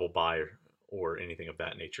double bye or anything of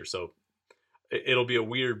that nature. So it'll be a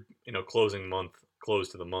weird, close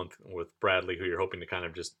to the month with Bradley, who you're hoping to kind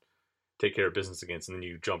of just take care of business against, and then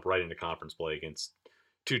you jump right into conference play against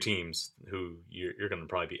 2 teams who you're going to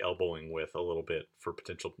probably be elbowing with a little bit for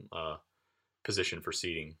potential position for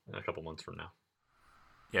seeding in a couple months from now.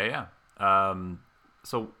 Yeah.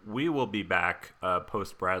 So we will be back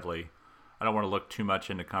post Bradley. I don't want to look too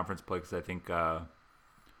much into conference play because I think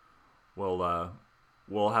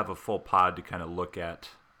we'll have a full pod to kind of look at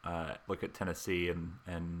Tennessee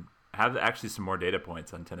and have actually some more data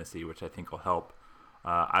points on Tennessee, which I think will help.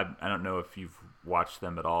 I don't know if you've watched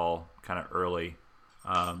them at all, kind of early.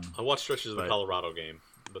 I watched stretches of the Colorado game,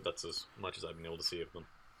 but that's as much as I've been able to see of them.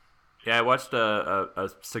 Yeah, I watched a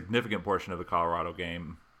significant portion of the Colorado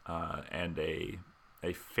game and a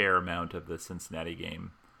fair amount of the Cincinnati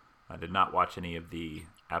game. I did not watch any of the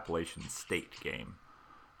Appalachian State game.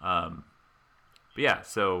 But yeah,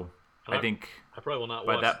 so I think I probably will not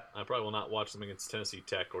watch. I probably will not watch them against Tennessee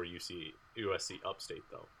Tech or USC Upstate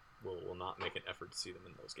though. Will not make an effort to see them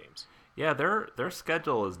in those games. Yeah, their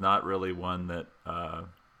schedule is not really one that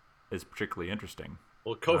is particularly interesting.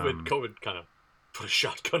 Well, COVID kind of put a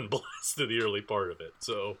shotgun blast to the early part of it.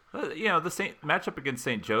 So the matchup against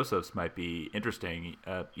St. Joseph's might be interesting.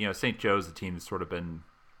 St. Joe's the team that's sort of been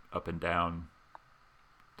up and down.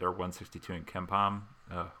 They're 162 in KenPom,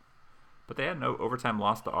 but they had no overtime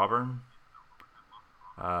loss to Auburn.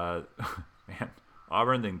 Man,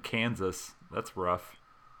 Auburn then Kansas. That's rough.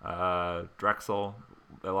 Drexel,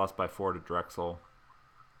 they lost by 4 to Drexel.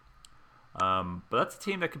 But that's a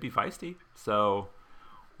team that could be feisty. So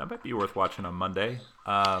that might be worth watching on Monday.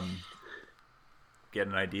 Get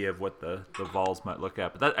an idea of what the Vols might look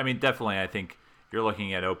at. But definitely, I think you're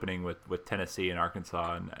looking at opening with Tennessee and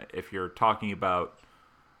Arkansas. And if you're talking about,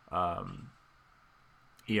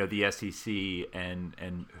 the SEC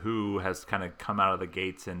and who has kind of come out of the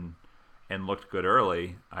gates and looked good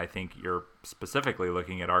early, I think you're specifically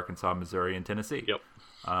looking at Arkansas, Missouri, and Tennessee. Yep.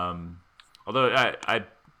 Although I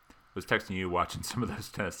was texting you watching some of those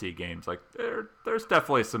Tennessee games, like there's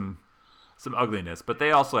definitely some ugliness, but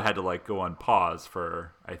they also had to go on pause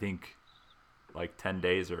for I think 10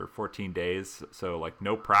 days or 14 days, so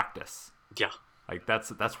no practice. Yeah.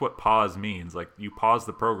 That's what pause means. You pause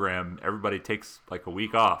the program, everybody takes a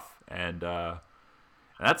week off, and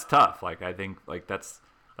that's tough. I think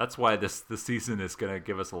that's why this season is going to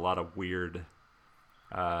give us a lot of weird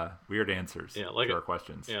answers to our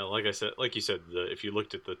questions. Yeah, like you said, if you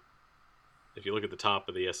look at the top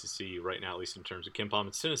of the SEC right now, at least in terms of KenPom,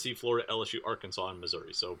 it's Tennessee, Florida, LSU, Arkansas, and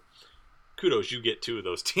Missouri. So kudos, you get 2 of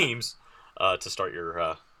those teams to start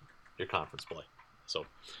your conference play. So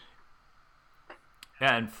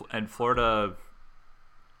yeah, and Florida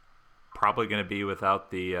probably going to be without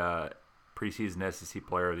the preseason SEC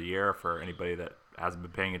Player of the Year for anybody that hasn't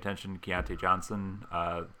been paying attention. Keontae Johnson.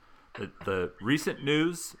 The recent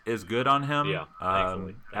news is good on him. Yeah,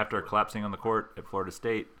 after collapsing on the court at Florida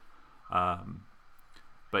State.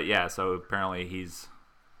 But yeah, so apparently he's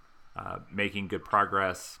making good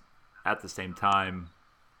progress. At the same time,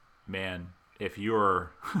 man, if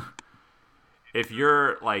you're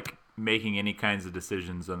making any kinds of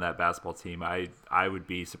decisions on that basketball team, I would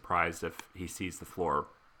be surprised if he sees the floor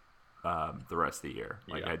the rest of the year.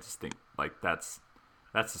 I just think that's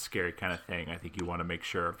a scary kind of thing. I think you want to make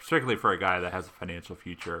sure, particularly for a guy that has a financial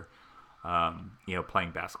future,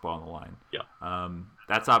 playing basketball on the line. Yeah.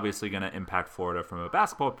 That's obviously going to impact Florida from a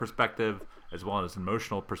basketball perspective as well as an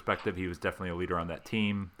emotional perspective. He was definitely a leader on that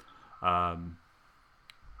team. I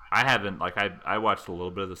watched a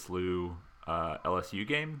little bit of the SLU LSU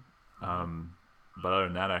game, but other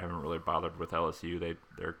than that, I haven't really bothered with LSU.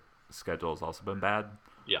 Their schedule has also been bad.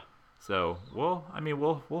 Yeah. So we'll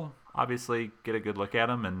obviously get a good look at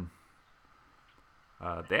them, and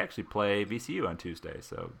They actually play VCU on Tuesday,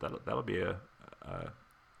 so that'll be a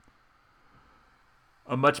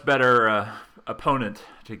much better opponent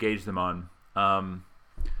to gauge them on.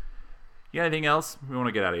 You got anything else? We want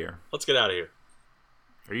to get out of here. Let's get out of here.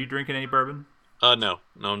 Are you drinking any bourbon? No,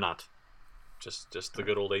 I'm not. Just the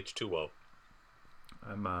good old H2O.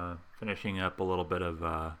 I'm finishing up a little bit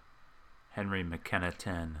of Henry McKenna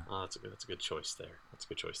 10. Oh, that's a good choice there. That's a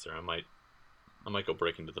good choice there. I might go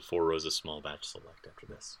break into the Four Roses Small Batch Select after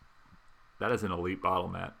this. That is an elite bottle,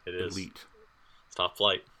 Matt. It is. Elite. It's top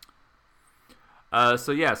flight.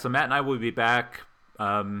 So Matt and I will be back,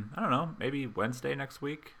 I don't know, maybe Wednesday next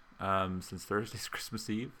week, since Thursday's Christmas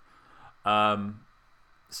Eve.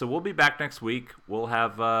 So we'll be back next week. We'll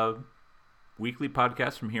have weekly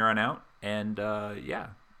podcasts from here on out. And,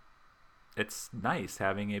 it's nice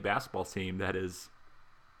having a basketball team that is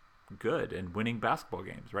good and winning basketball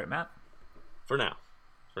games. Right, Matt? For now.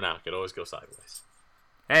 It could always go sideways.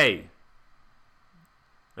 Hey!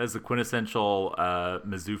 That's the quintessential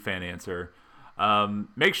Mizzou fan answer.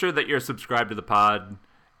 Make sure that you're subscribed to the pod.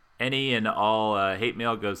 Any and all hate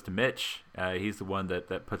mail goes to Mitch. He's the one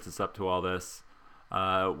that puts us up to all this.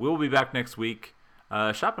 We'll be back next week.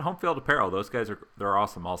 Shop at Homefield Apparel. Those guys they're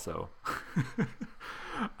awesome also.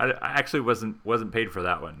 I actually wasn't paid for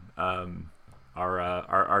that one.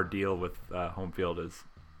 Our deal with Homefield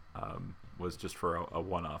was just for a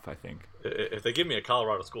one-off, I think. If they give me a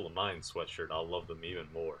Colorado School of Mines sweatshirt, I'll love them even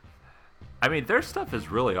more. I mean, their stuff is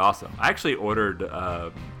really awesome. I actually ordered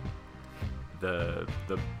the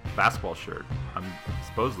basketball shirt. I'm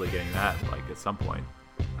supposedly getting that at some point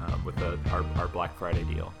with our Black Friday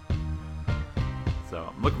deal.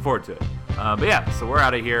 So I'm looking forward to it. So we're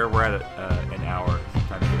out of here. We're at an hour. It's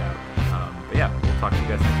time to get out. We'll talk to you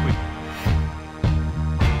guys next week.